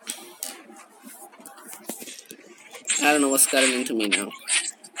 I don't know what's getting into me now.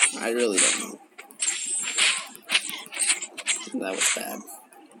 I really don't know. That was bad.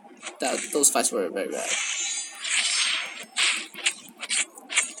 Those fights were very bad.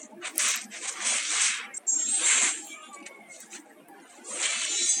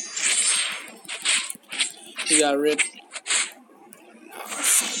 You got ripped. Oh,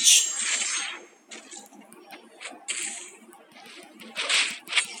 fudge.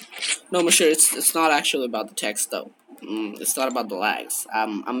 No, Monsieur, it's not actually about the text though. It's not about the lags.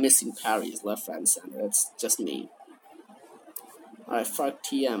 I'm missing parries left, right, and center. It's just me. Alright, Fark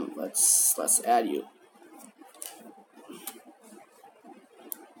TM. Let's add you.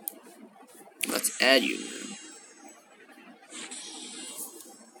 Let's add you, man.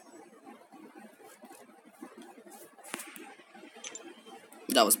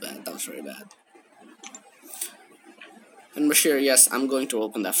 That was bad. That was very bad. And Bashir, yes, I'm going to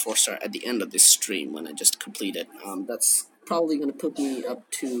open that 4-star at the end of this stream when I just complete it. That's probably going to put me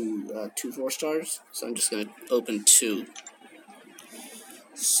up to 2 4-stars. So I'm just going to open 2.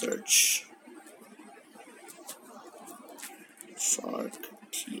 Search. Fark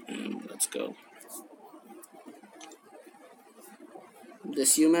TM. Let's go.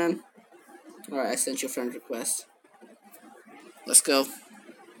 This you, man? Alright, I sent you a friend request. Let's go.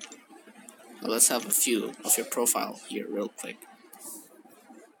 Well, let's have a few of your profile here real quick.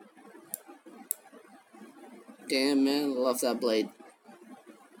 Damn, man, love that blade.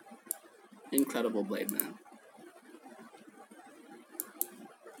 Incredible blade, man.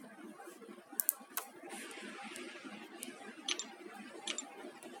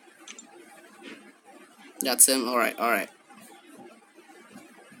 That's him. Alright, alright.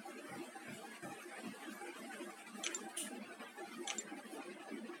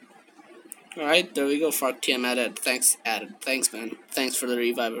 Alright, there we go. Fark TM added. Thanks, man. Thanks for the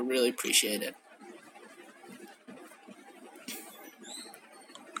revive. I really appreciate it.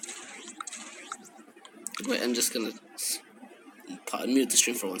 Wait, I'm just gonna mute the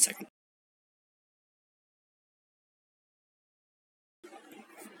stream for 1 second.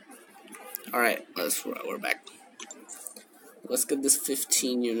 Alright, we're back. Let's get this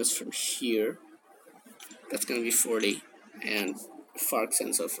 15 units from here. That's gonna be 40. And Fark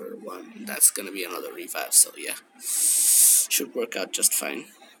Senso for 1. That's gonna be another revive, so yeah. Should work out just fine.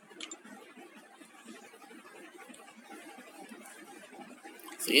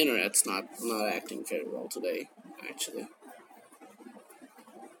 The internet's not acting very well today, actually.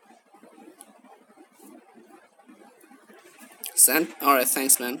 Send? Alright,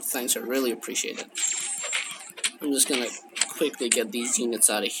 thanks, man. Thanks, I really appreciate it. I'm just gonna quickly get these units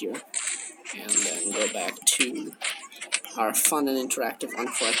out of here. And then go back to our fun and interactive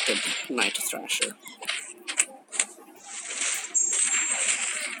Uncollected Night Thrasher.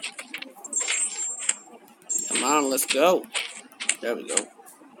 Come on, let's go. There we go.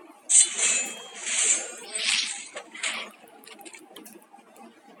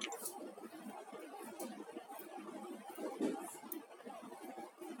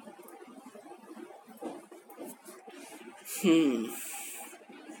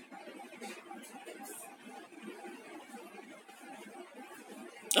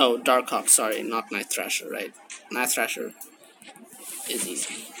 Oh, Dark Hawk, sorry, not Night Thrasher, right? Night Thrasher is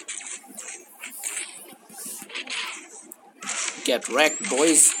easy. Get wrecked,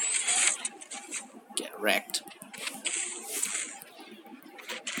 boys. Get wrecked.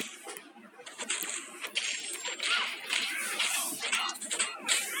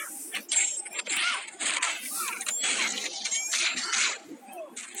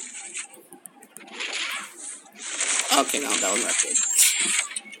 Okay, no, that was not good.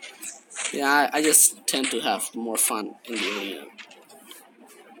 Yeah, I just tend to have more fun in the arena.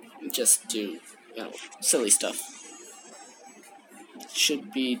 Just do, silly stuff.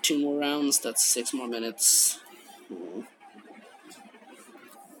 Should be 2 more rounds, that's 6 more minutes.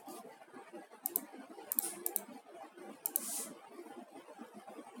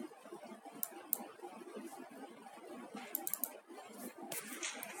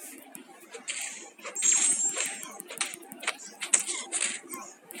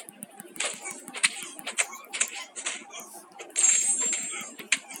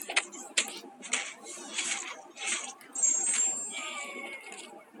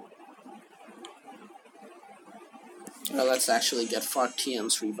 Well, let's actually get Fark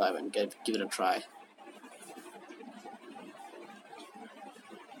TM's revive and give it a try.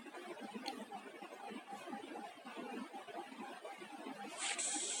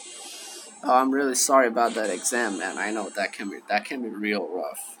 Oh, I'm really sorry about that exam, man. I know that can be real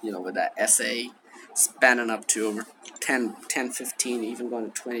rough. With that essay spanning up to over 10, 15, even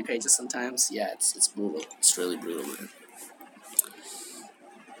going to 20 pages sometimes. Yeah, it's brutal. It's really brutal, man.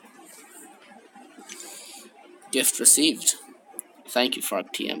 Gift received. Thank you,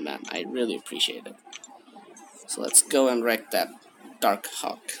 Fark TM, man. I really appreciate it. So let's go and wreck that Dark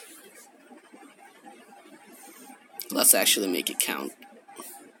Hawk. Let's actually make it count.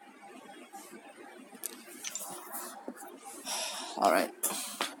 Alright.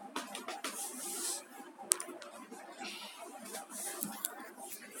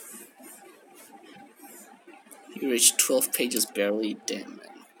 You reached 12 pages barely. Damn, man.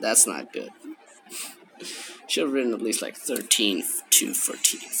 That's not good. Should have written at least like 13 to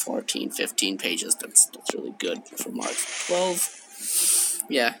 14, 15 pages. That's really good for marks. 12,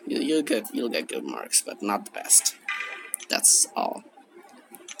 yeah, you'll get good marks, but not the best. That's all.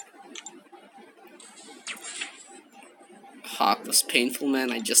 Hawk was painful, man.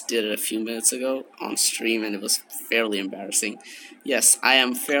 I just did it a few minutes ago on stream, and it was fairly embarrassing. Yes, I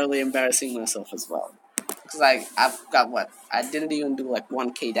am fairly embarrassing myself as well. Because I've got what? I didn't even do like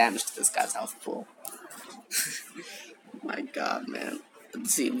 1k damage to this guy's health pool. My god, man.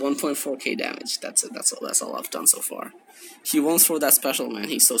 Let's see, 1.4k damage. That's it. That's all I've done so far. He won't throw that special, man.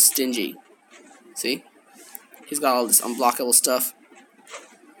 He's so stingy. See? He's got all this unblockable stuff.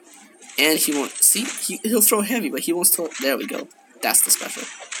 And he won't... See? He'll throw heavy, but he won't throw... There we go. That's the special.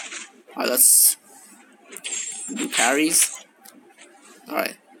 Alright, let's do parries.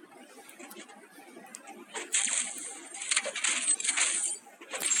 Alright.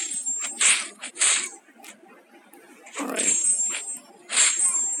 Alright.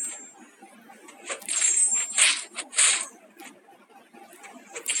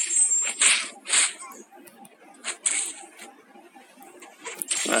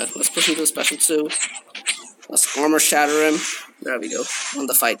 Alright, let's push him to a special 2. Let's armor shatter him. There we go. Won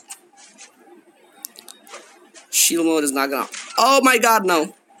the fight. Shield mode is not gonna... Oh my god,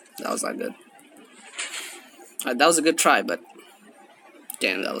 no! That was not good. Alright, that was a good try, but...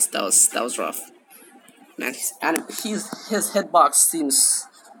 Damn, that was rough. Man, his hitbox seems...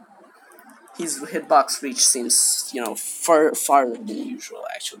 His hitbox reach seems, farther than usual,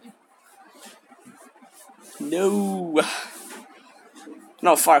 actually. No!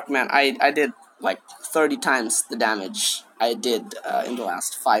 No, Fark, man, I did like 30 times the damage I did in the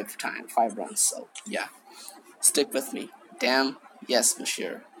last 5 runs, so yeah. Stick with me. Damn, yes,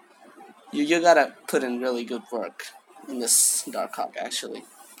 monsieur. You gotta put in really good work in this Dark Hawk, actually.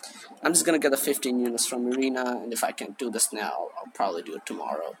 I'm just gonna get the 15 units from Arena, and if I can't do this now, I'll probably do it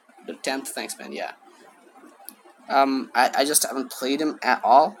tomorrow. The 10th, thanks, man, yeah. I just haven't played him at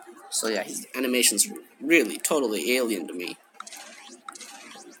all, so yeah, his animation's really, totally alien to me.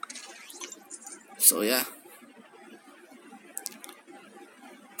 So yeah,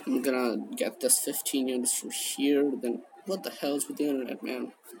 I'm gonna get this 15 units from here. Then what the hell's with the internet,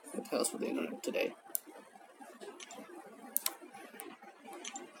 man? What the hell's with the internet today?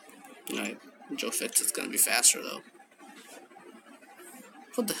 Alright, Joe Fix is gonna be faster though.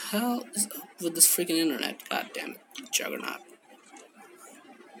 What the hell is up with this freaking internet? God damn it, juggernaut.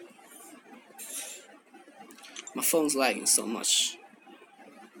 My phone's lagging so much.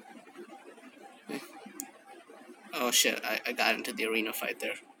 Oh shit, I got into the arena fight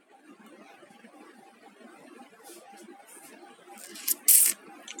there.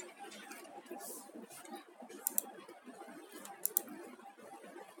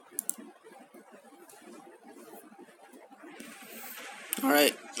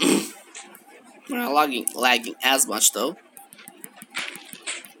 Alright. We're not lagging as much though.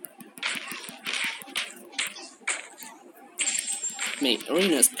 Mate,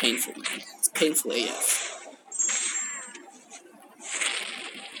 arena is painful, man. It's painful AF.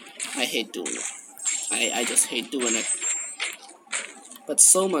 I hate doing it. I just hate doing it. But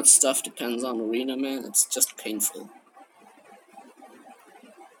so much stuff depends on arena, man. It's just painful.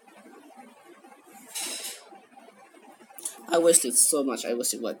 I wasted so much. I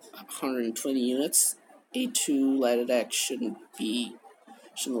wasted, what, 120 units? A2 lighted X shouldn't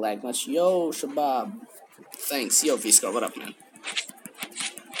lag much. Yo, Shabab. Thanks. Yo, V-Scar, what up, man?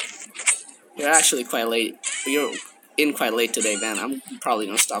 You're actually quite late. You're in quite late today, man. I'm probably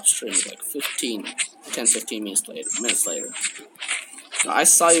gonna stop streaming like 15 minutes later. No, I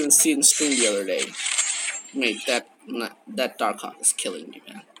saw you in Steven's stream the other day. Mate, that Darkhawk is killing me,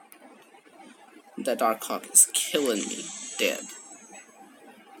 man. That Darkhawk is killing me dead.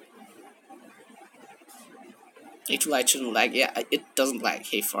 A2 light shouldn't lag. Yeah, it doesn't lag.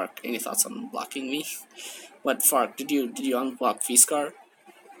 Hey, Fark, any thoughts on blocking me? What, Fark? Did you unblock V-Scar?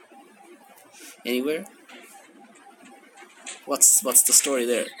 Anywhere? What's the story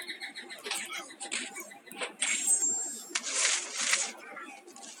there?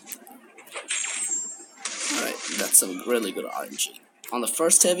 Alright, that's some really good RNG. On the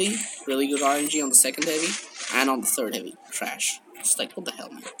first heavy, really good RNG. On the second heavy, and on the third heavy, trash. It's like, what the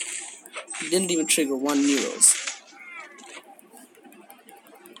hell, man? He didn't even trigger 1 Neros.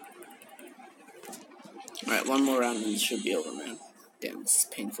 Alright, one more round and it should be over, man. Damn, this is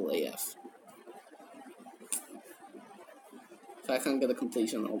painful AF. If I can't get the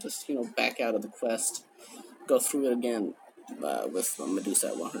completion, I'll just, back out of the quest, go through it again with Medusa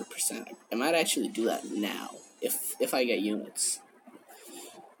at 100%. I might actually do that now, if I get units.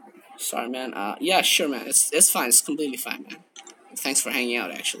 Sorry, man. Yeah, sure, man. It's fine. It's completely fine, man. Thanks for hanging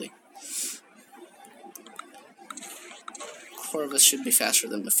out, actually. Corvus should be faster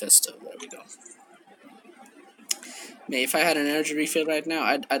than Mephisto. There we go. Man, if I had an energy refill right now,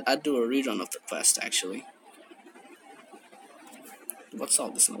 I'd do a rerun of the quest, actually. What's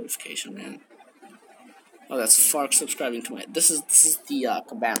all this notification, man? Oh, that's Fark subscribing to my... This is the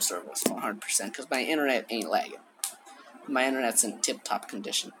Kabam service, 100%, because my internet ain't lagging. My internet's in tip-top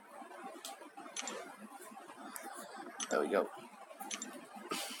condition. There we go.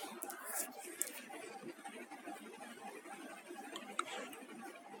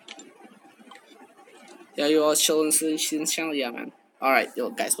 Yeah, you all chilling in the channel? Yeah, man. Alright,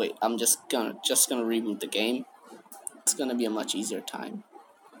 yo, guys, wait. I'm just gonna reboot the game. It's gonna be a much easier time.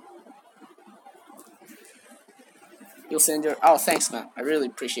 You'll send your... Oh, thanks, man. I really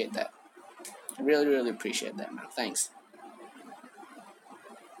appreciate that. I really, really appreciate that, man. Thanks.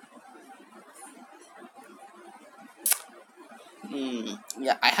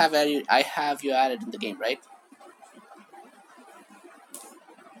 Yeah, I have you added in the game, right?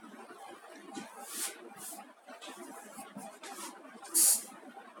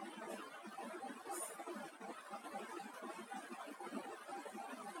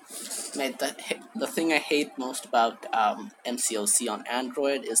 Mate, the thing I hate most about MCOC on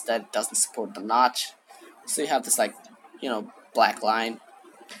Android is that it doesn't support the notch. So you have this, like, black line.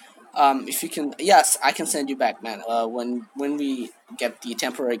 If you can, yes, I can send you back, man. When we get the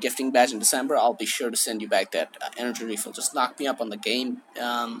temporary gifting badge in December, I'll be sure to send you back that energy refill. Just knock me up on the game.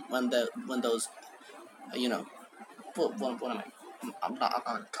 When those, what am I? I'm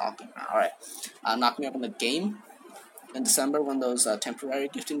not talking now. All right, knock me up on the game in December when those temporary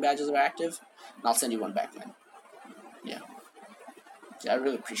gifting badges are active, and I'll send you one back, man. Yeah, I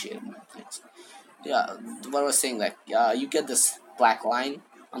really appreciate it, man. Thanks. Yeah, what I was saying, like, you get this black line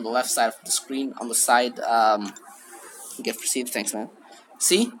on the left side of the screen, on the side, gift received, thanks, man.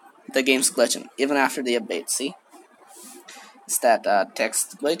 See? The game's glitching, even after the update, see? It's that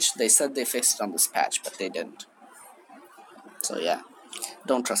text glitch. They said they fixed it on this patch, but they didn't. So yeah,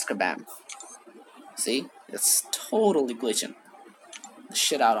 don't trust Kabam. See? It's totally glitching the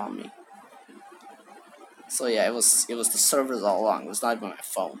shit out on me. So yeah, it was the servers all along. It was not even my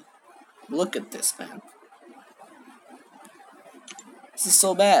phone. Look at this, man. This is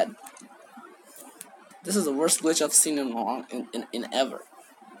so bad. This is the worst glitch I've seen in ever.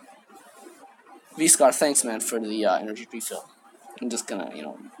 V-Scar, thanks, man, for the energy refill. I'm just gonna,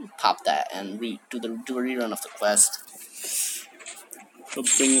 pop that and do a rerun of the quest. We'll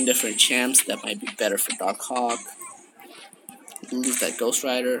bring in different champs that might be better for Darkhawk. Lose that Ghost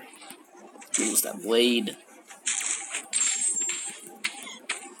Rider. Lose that Blade.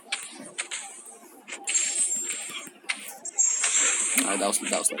 Alright, that was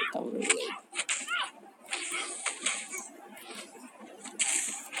late. That was really late.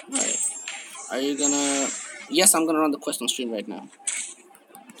 Alright. Are you gonna... Yes, I'm gonna run the quest on stream right now.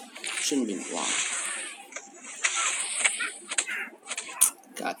 Shouldn't be long.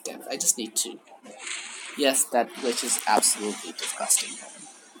 God damn it, I just need to. Yes, that glitch is absolutely disgusting.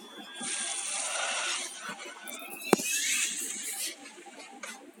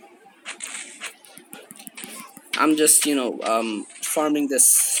 I'm just, farming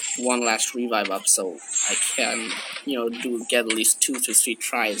this one last revive up so I can, get at least 2 to 3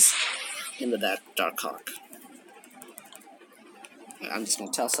 tries into that Dark Hawk. I'm just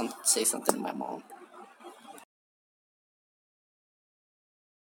gonna say something to my mom.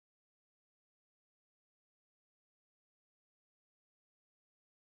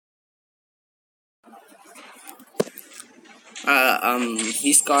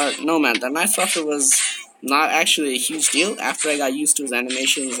 V-Scar, no man, that Night Thrasher was not actually a huge deal after I got used to his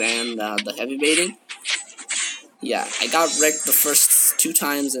animations and the heavy baiting. Yeah, I got wrecked the first 2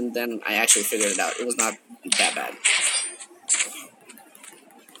 times and then I actually figured it out. It was not that bad.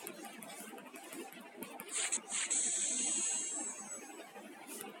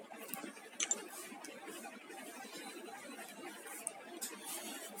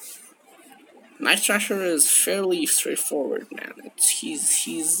 Night Thrasher is fairly straightforward, man.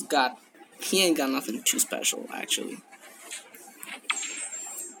 He ain't got nothing too special, actually.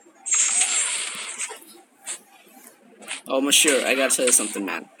 Oh, Monsieur, I gotta tell you something,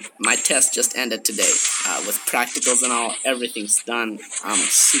 man. My test just ended today. With practicals and all, everything's done. I'm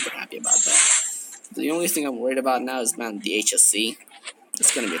super happy about that. The only thing I'm worried about now is, man, the HSC.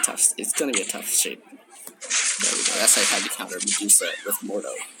 It's gonna be a tough shape. There we go. That's how I had to counter Medusa with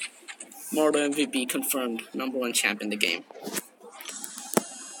Mordo. Mordo MVP confirmed, #1 champ in the game.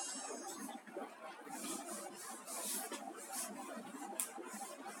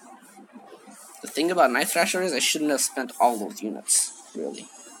 The thing about Night Thrasher is I shouldn't have spent all those units, really.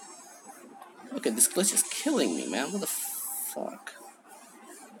 Okay, this glitch is killing me, man. What the fuck?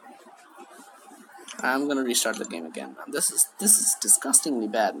 I'm gonna restart the game again, man. This is disgustingly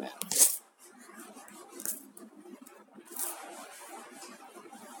bad, man.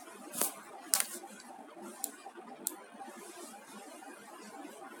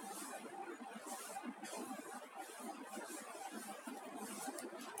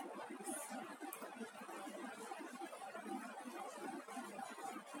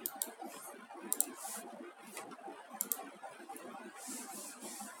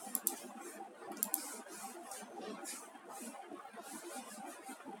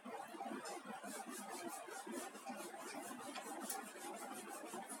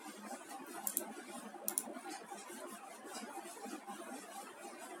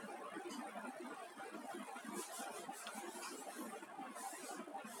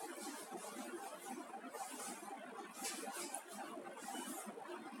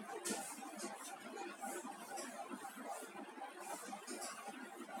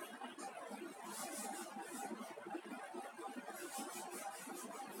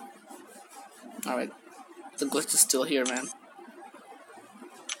 Alright, the glitch is still here, man.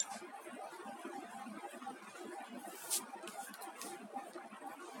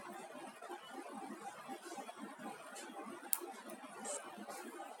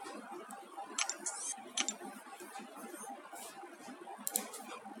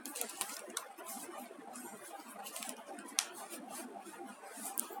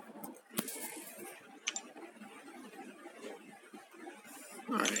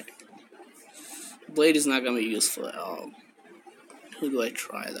 Alright. Blade is not gonna be useful at all. Who do I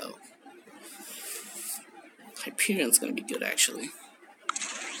try, though? Hyperion's gonna be good, actually.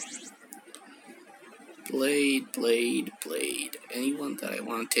 Blade. Anyone that I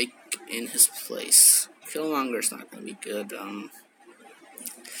want to take in his place. Killmonger's not gonna be good.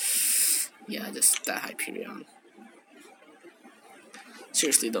 Yeah, just that Hyperion.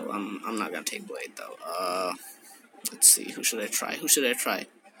 Seriously though, I'm not gonna take Blade though. Let's see, who should I try?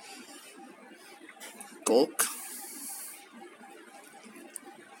 Gulk?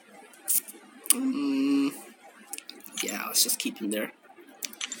 Yeah, let's just keep him there.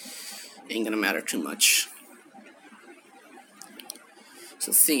 Ain't gonna matter too much.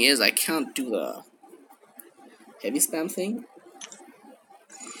 So the thing is, I can't do the heavy spam thing.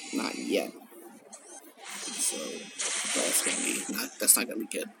 Not yet. So that's not gonna be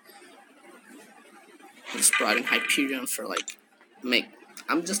good. I just brought in Hyperion for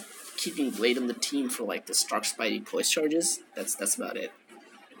I'm just keeping Blade on the team for the Stark Spidey Poise charges. That's about it.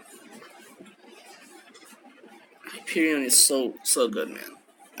 Hyperion is so good, man.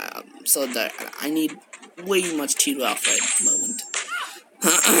 So that I need way much T2 Alpha at the moment.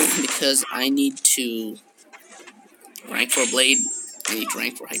 Because I need to rank for Blade, I need to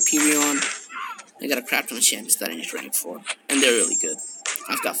rank for Hyperion, I got a crap ton of champions that I need to rank for, and they're really good.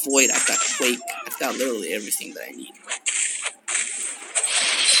 I've got Void, I've got Quake, I've got literally everything that I need.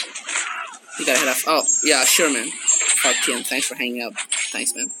 You gotta head off. Oh, yeah, sure, man. Fuck Tim, thanks for hanging out.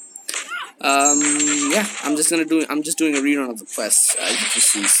 Thanks, man. Yeah, I'm just doing a rerun of the quest, as you can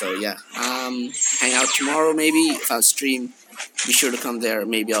see, so yeah. hang out tomorrow maybe. If I stream, be sure to come there.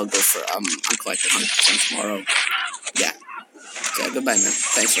 Maybe I'll go for Uncollected 100% tomorrow. Yeah. So goodbye, man.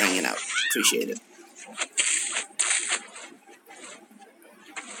 Thanks for hanging out. Appreciate it.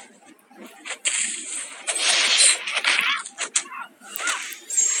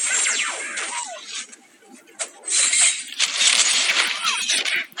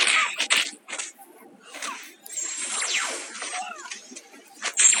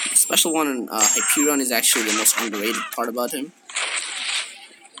 Special one in Hyperion is actually the most underrated part about him,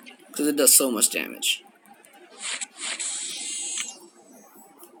 because it does so much damage.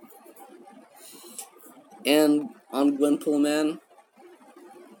 And on Gwenpool, man,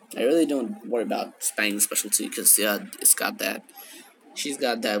 I really don't worry about spamming the special 2, because yeah, it's got that. She's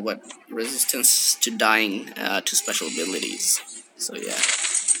got that resistance to dying to special abilities. So yeah.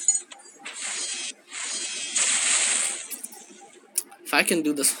 If I can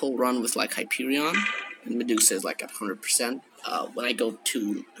do this whole run with like Hyperion, and Medusa is like at 100%, when I go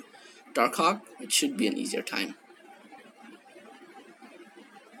to Darkhawk, it should be an easier time.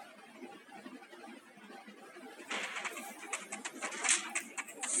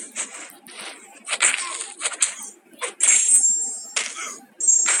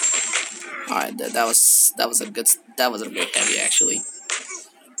 Alright, that was a great heavy actually.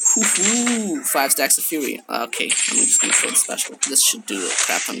 Woohoo! 5 stacks of fury. Okay, I'm just gonna throw the special. This should do a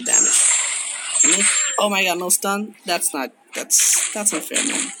crap ton of damage. Nope. Oh my god, no stun? That's unfair,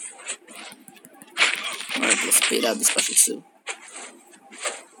 man. Alright, let's bait out the special too.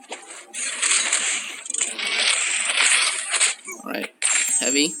 Alright,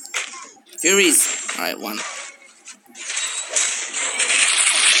 heavy. Furies! Alright, 1.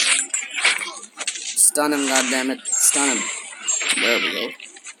 Stun him, goddammit. Stun him. There we go.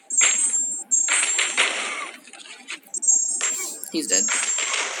 He's dead.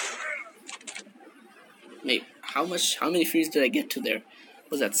 Wait, how many Furies did I get to there?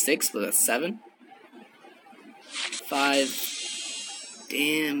 Was that 6? Was that 7? 5.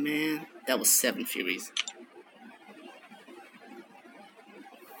 Damn, man. That was 7 Furies.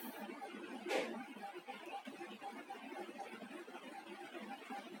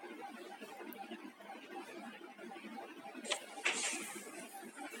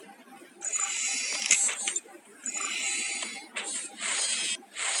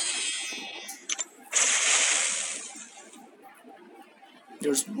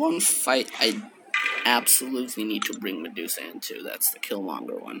 There's one fight I absolutely need to bring Medusa into. That's the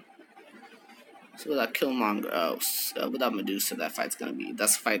Killmonger one. So without Killmonger, without Medusa, that fight's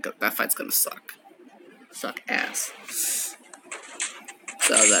gonna suck. Suck ass.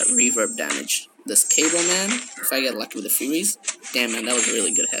 So that reverb damage. This cable, man, if I get lucky with the Furies, damn, man, that was a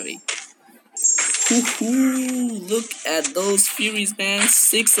really good heavy. Woohoo! Look at those Furies, man.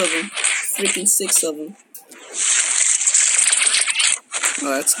 6 of them. Freaking 6 of them. Oh,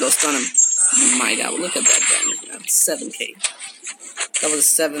 let's go stun him. My god, look at that damage, man. 7k.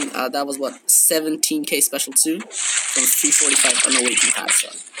 That was what, 17k special 2? That was 345. Oh no, wait, 5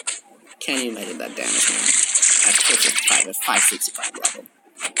 star. Can't you imagine that damage, man? At 455, at 565 level.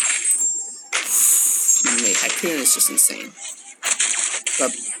 Mate, Hyperion is just insane.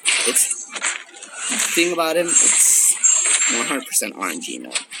 But the thing about him, it's 100% RNG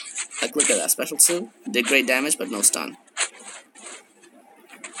mode. Like, look at that special 2. Did great damage, but no stun.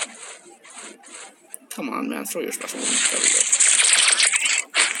 Come on, man, throw your special one. There we go.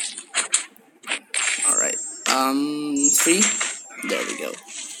 Alright. 3. There we go.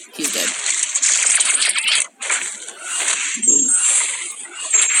 He's dead. Boom.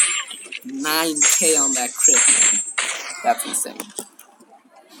 9k on that crit, man. That's insane.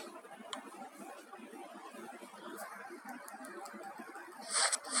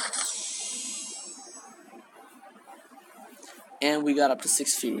 And we got up to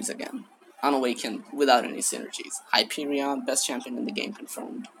 6 Furies again. Unawakened without any synergies. Hyperion, best champion in the game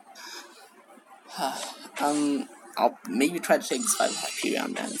confirmed. I'll maybe try to take this fight with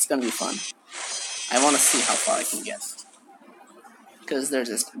Hyperion, man. It's gonna be fun. I want to see how far I can get. Because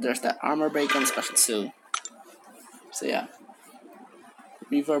there's that armor break on special 2. So yeah.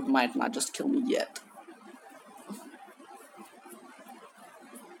 Reverb might not just kill me yet.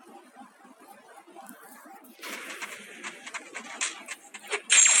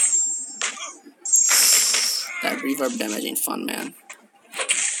 That reverb damage ain't fun, man.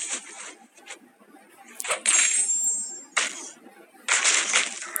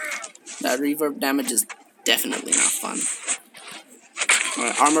 That reverb damage is definitely not fun.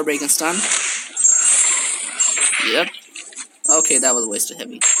 Alright, armor break and stun. Yep. Okay, that was a waste of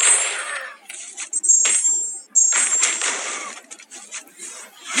heavy.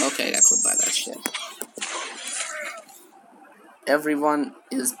 Okay, I got clipped by that shit. Everyone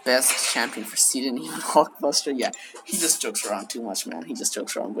is best champion for seeding, even Hulkbuster. Yeah, he just jokes around too much, man. He just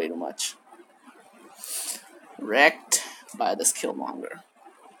jokes around way too much. Wrecked by this Killmonger.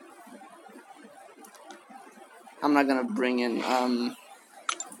 I'm not gonna bring in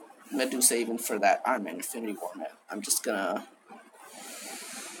Medusa even for that Iron Man Infinity War, man. I'm just gonna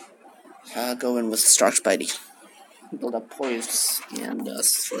go in with Stark Spidey. Build up poise and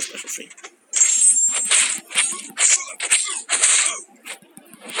for special free.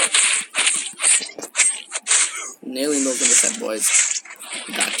 Nailing those intercept, boys.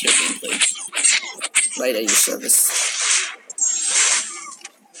 God tier gameplay. Right at your service.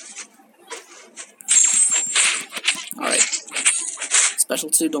 Alright. Special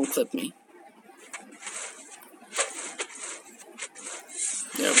 2, don't clip me.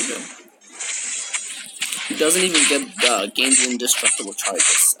 There we go. He doesn't even get gain the indestructible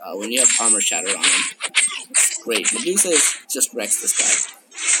charges when you have armor shatter on him. It's great. Medusa just wrecks this guy.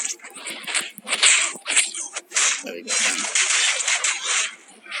 There we go.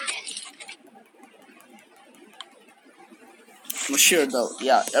 I'm sure though,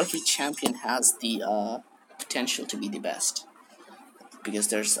 yeah, every champion has the potential to be the best. Because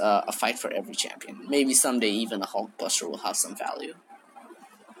there's a fight for every champion. Maybe someday even a Hulkbuster will have some value.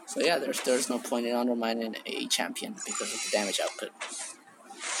 So yeah, there's no point in undermining a champion because of the damage output.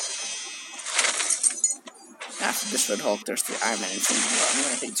 After this Red Hulk, there's the Iron Man Infinity War. I'm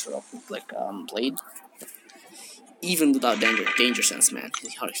gonna take this Red Hulk with like Blade. Even without danger sense, man.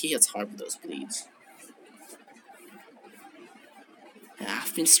 He hits hard with those bleeds. Yeah,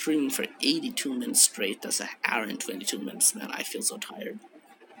 I've been streaming for 82 minutes straight. That's an hour and 22 minutes, man. I feel so tired.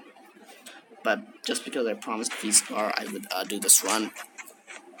 But just because I promised V-Scar I would do this run,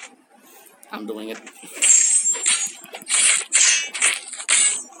 I'm doing it.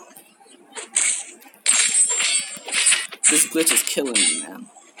 This glitch is killing me, man.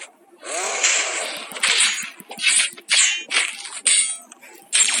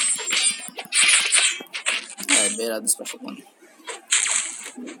 Alright, bait out the special one.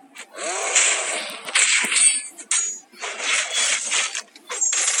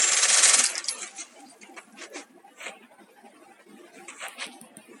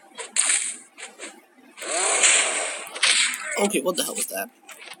 Okay, what the hell was that?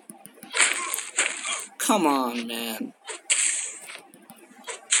 Come on, man.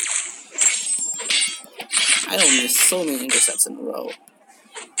 I don't miss so many intercepts in a row.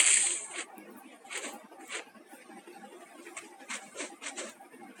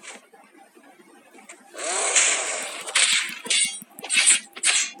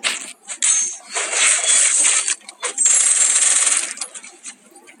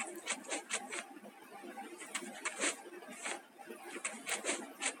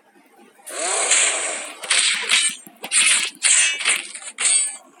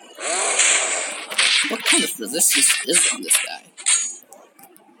 What kind of resistance is on this guy?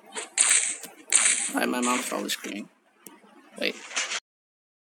 Alright, my mom's probably screaming. Wait.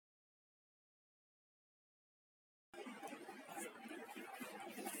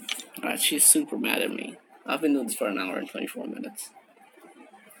 Alright, she's super mad at me. I've been doing this for an hour and 24 minutes.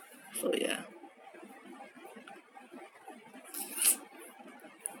 So yeah.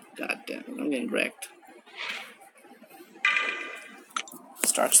 God damn it, I'm getting wrecked.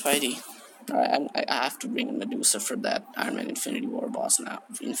 Stark Spidey. Alright, I have to bring in Medusa for that Iron Man Infinity War boss now.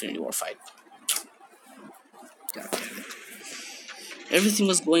 Infinity War fight. God damn it. Everything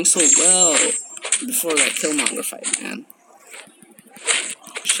was going so well before that Killmonger fight, man.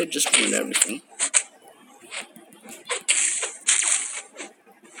 Shit just ruined everything.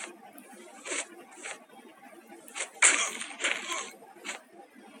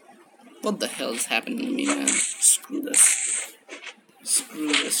 What the hell is happening to me, man? Screw this. Screw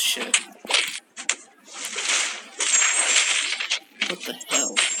this shit. What the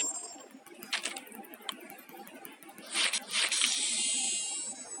hell?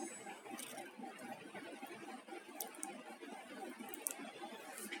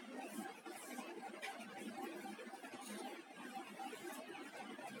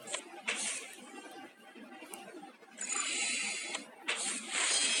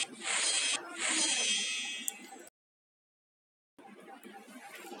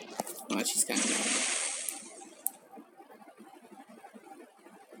 Oh, she's kind of mad.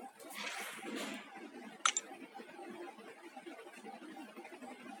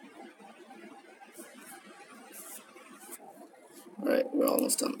 Alright, we're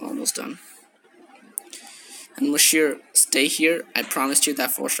almost done. And Mashir, stay here. I promised you that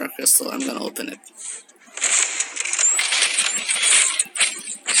 4-star crystal. I'm gonna open it.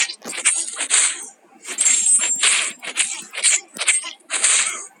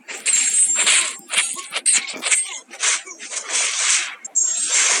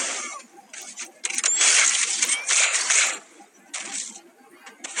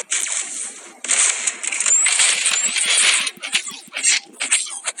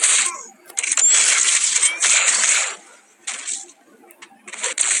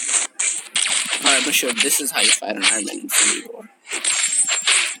 I'm not sure this is how you fight an Iron Man Infinity War.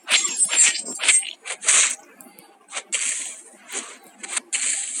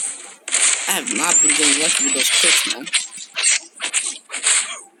 I have not been getting lucky with those crits, man.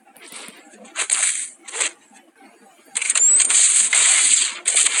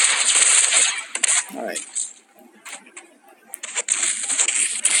 Alright.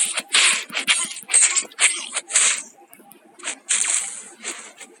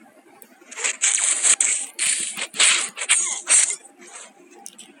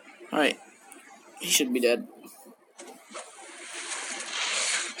 Alright. He should be dead.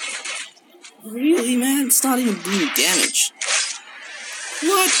 Really, man? It's not even doing damage.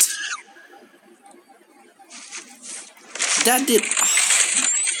 What? That did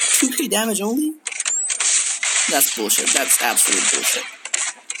 2k damage only? That's bullshit. That's absolute bullshit.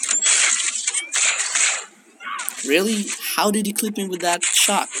 Really? How did he clip me with that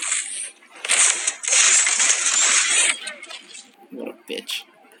shot? What a bitch.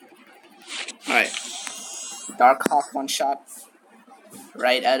 Alright. Dark Hawk one shot.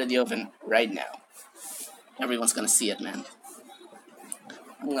 Right out of the oven. Right now. Everyone's gonna see it, man.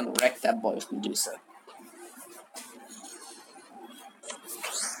 I'm gonna wreck that boy with Medusa.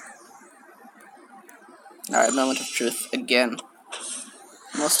 Alright, moment of truth. Again.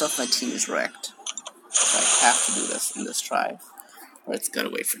 Most of my team is wrecked. So I have to do this in this try. Or it's gotta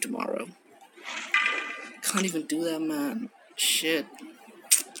wait for tomorrow. Can't even do that, man. Shit.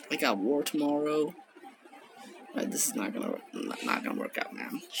 I got war tomorrow. This is not gonna work out,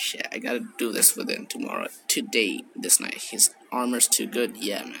 man. Shit, I gotta do this within tomorrow. Today, this night. His armor's too good.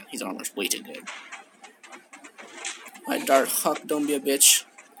 Yeah, man. His armor's way too good. Alright, Dark Hawk, don't be a bitch.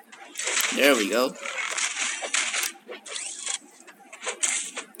 There we go.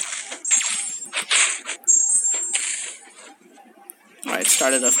 Alright,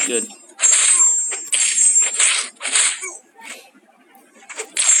 started off good.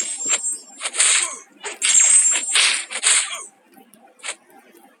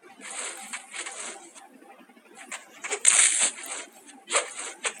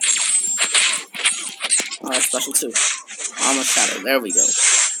 Alright, special 2. Almost shadow. There we go.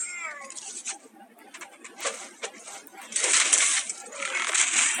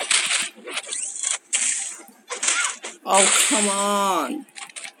 Oh, come on.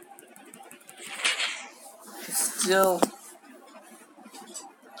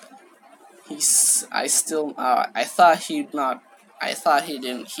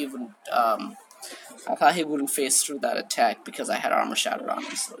 I thought he wouldn't phase through that attack because I had armor shattered on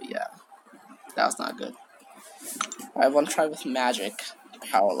him, so yeah. That was not good. I want to try with magic.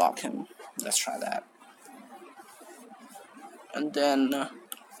 Power lock him. Let's try that. And then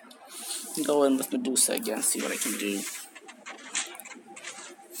go in with Medusa again, see what I can do.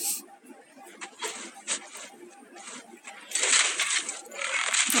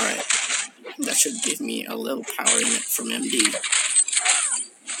 Alright. That should give me a little power in it from MD.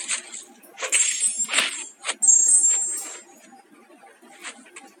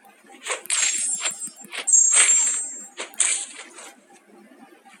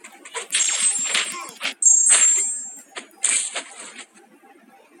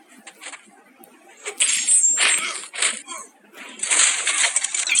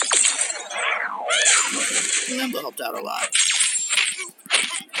 Limbo helped out a lot.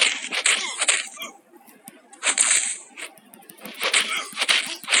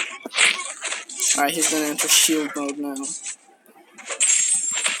 Alright, he's gonna enter shield mode now.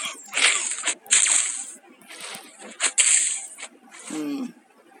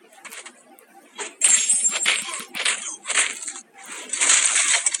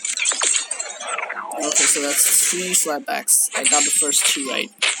 Okay, so that's 3 slapbacks. I got the first 2 right.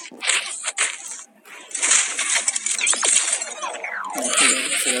 Okay,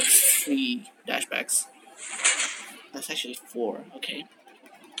 so that's 3 dashbacks. That's actually 4, okay.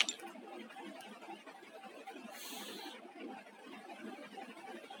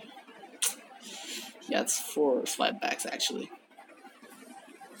 Yeah, it's 4 slapbacks actually.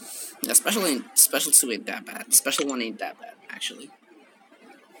 Yeah, special 2 ain't that bad. Special 1 ain't that bad, actually.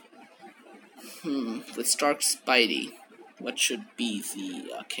 With Stark Spidey, what should be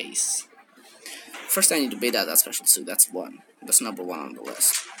the case? First I need to bait out that special 2, that's 1. That's number 1 on the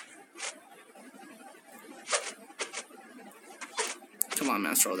list. Come on,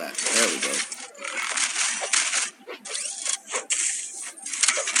 man, throw that. There we go.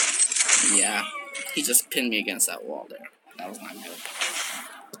 Yeah, he just pinned me against that wall there. That was not good.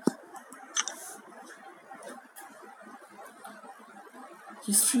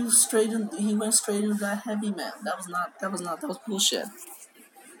 He went straight into that heavy, man. That was bullshit.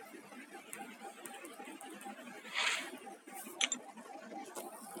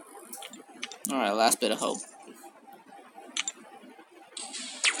 Alright, last bit of hope.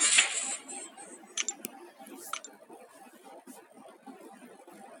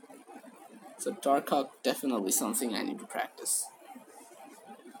 So Dark Hawk, definitely something I need to practice.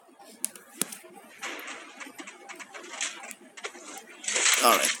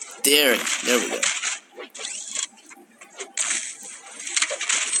 Alright, there we go.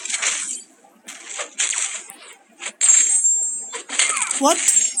 What?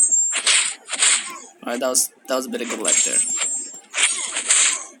 Alright, that was a bit of good luck there.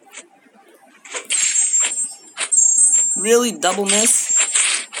 Really? Double miss?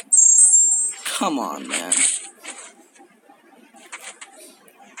 Come on, man.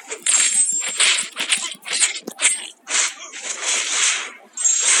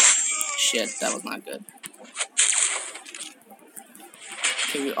 Shit, that was not good.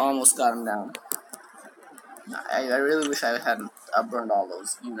 Okay, we almost got him down. I really wish I hadn't burned all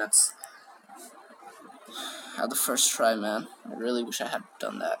those units at the first try, man. I really wish I had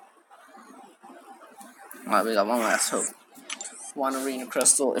done that. Alright, we got one last hope. One arena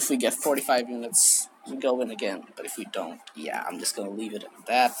crystal. If we get 45 units, we go in again. But if we don't, yeah, I'm just gonna leave it at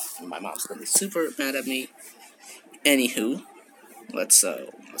that. My mom's gonna be super mad at me. Anywho, let's go.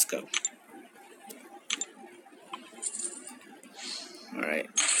 Alright,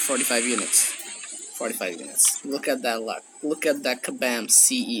 45 units. 45 units. Look at that luck. Look at that Kabam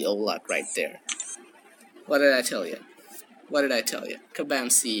CEO luck right there. What did I tell you? What did I tell you? Kabam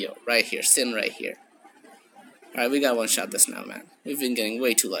CEO right here. Sin right here. Alright, we got one shot this now, man. We've been getting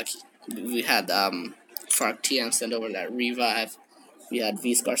way too lucky. We had Fark TM send over that revive. We had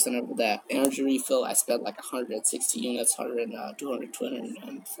V-Scar send over that energy refill. I spent like 160 units,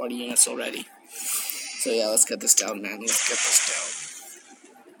 240 units already. So yeah, let's get this down, man. Let's get this down.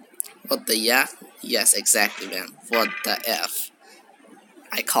 What the yeah? Yes, exactly, man. What the F?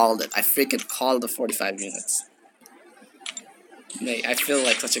 I called it. I freaking called the 45 units. Mate, I feel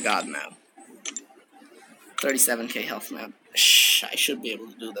like such a god now. 37k health, man. Shh, I should be able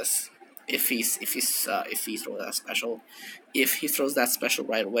to do this. If he throws that special, if he throws that special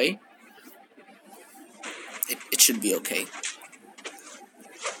right away, it should be okay.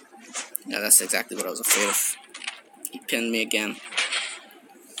 Yeah, that's exactly what I was afraid of. He pinned me again.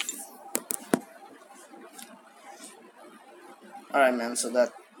 Alright, man, so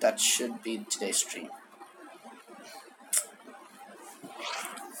that should be today's stream.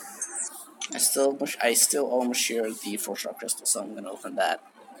 I still almost share the 4-star crystal, so I'm gonna open that.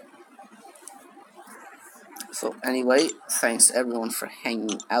 So anyway, thanks everyone for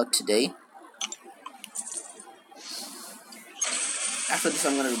hanging out today. After this,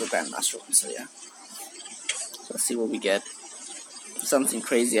 I'm gonna do the Grandmaster one, so yeah. So let's see what we get. Something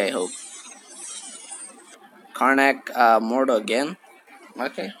crazy, I hope. Karnak, Mordo again.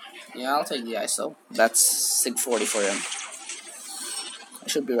 Okay. Yeah, I'll take the ISO. That's SIG 40 for him. I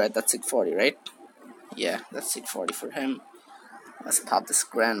should be right, that's SIG 40, right? Yeah, that's SIG 40 for him. Let's pop this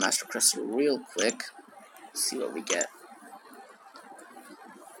Grandmaster Crystal real quick. See what we get.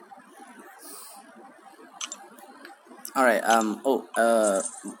 Alright, the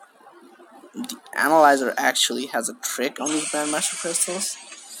Analyzer actually has a trick on these Grandmaster Crystals.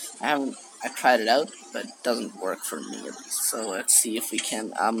 I tried it out, but it doesn't work for me at least. So let's see if we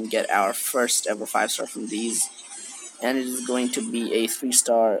can get our first ever 5-star from these. And it is going to be a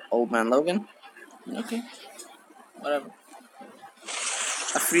 3-star Old Man Logan. Okay, whatever.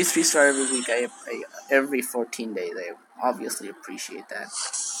 A free 3-star every week, every 14 days. I obviously appreciate that.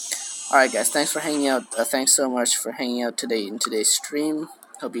 Alright guys, thanks for hanging out. Thanks so much for hanging out today in today's stream.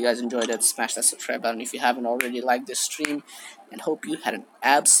 Hope you guys enjoyed it. Smash that subscribe button if you haven't already liked this stream. And hope you had an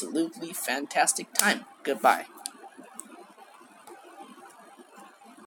absolutely fantastic time. Goodbye.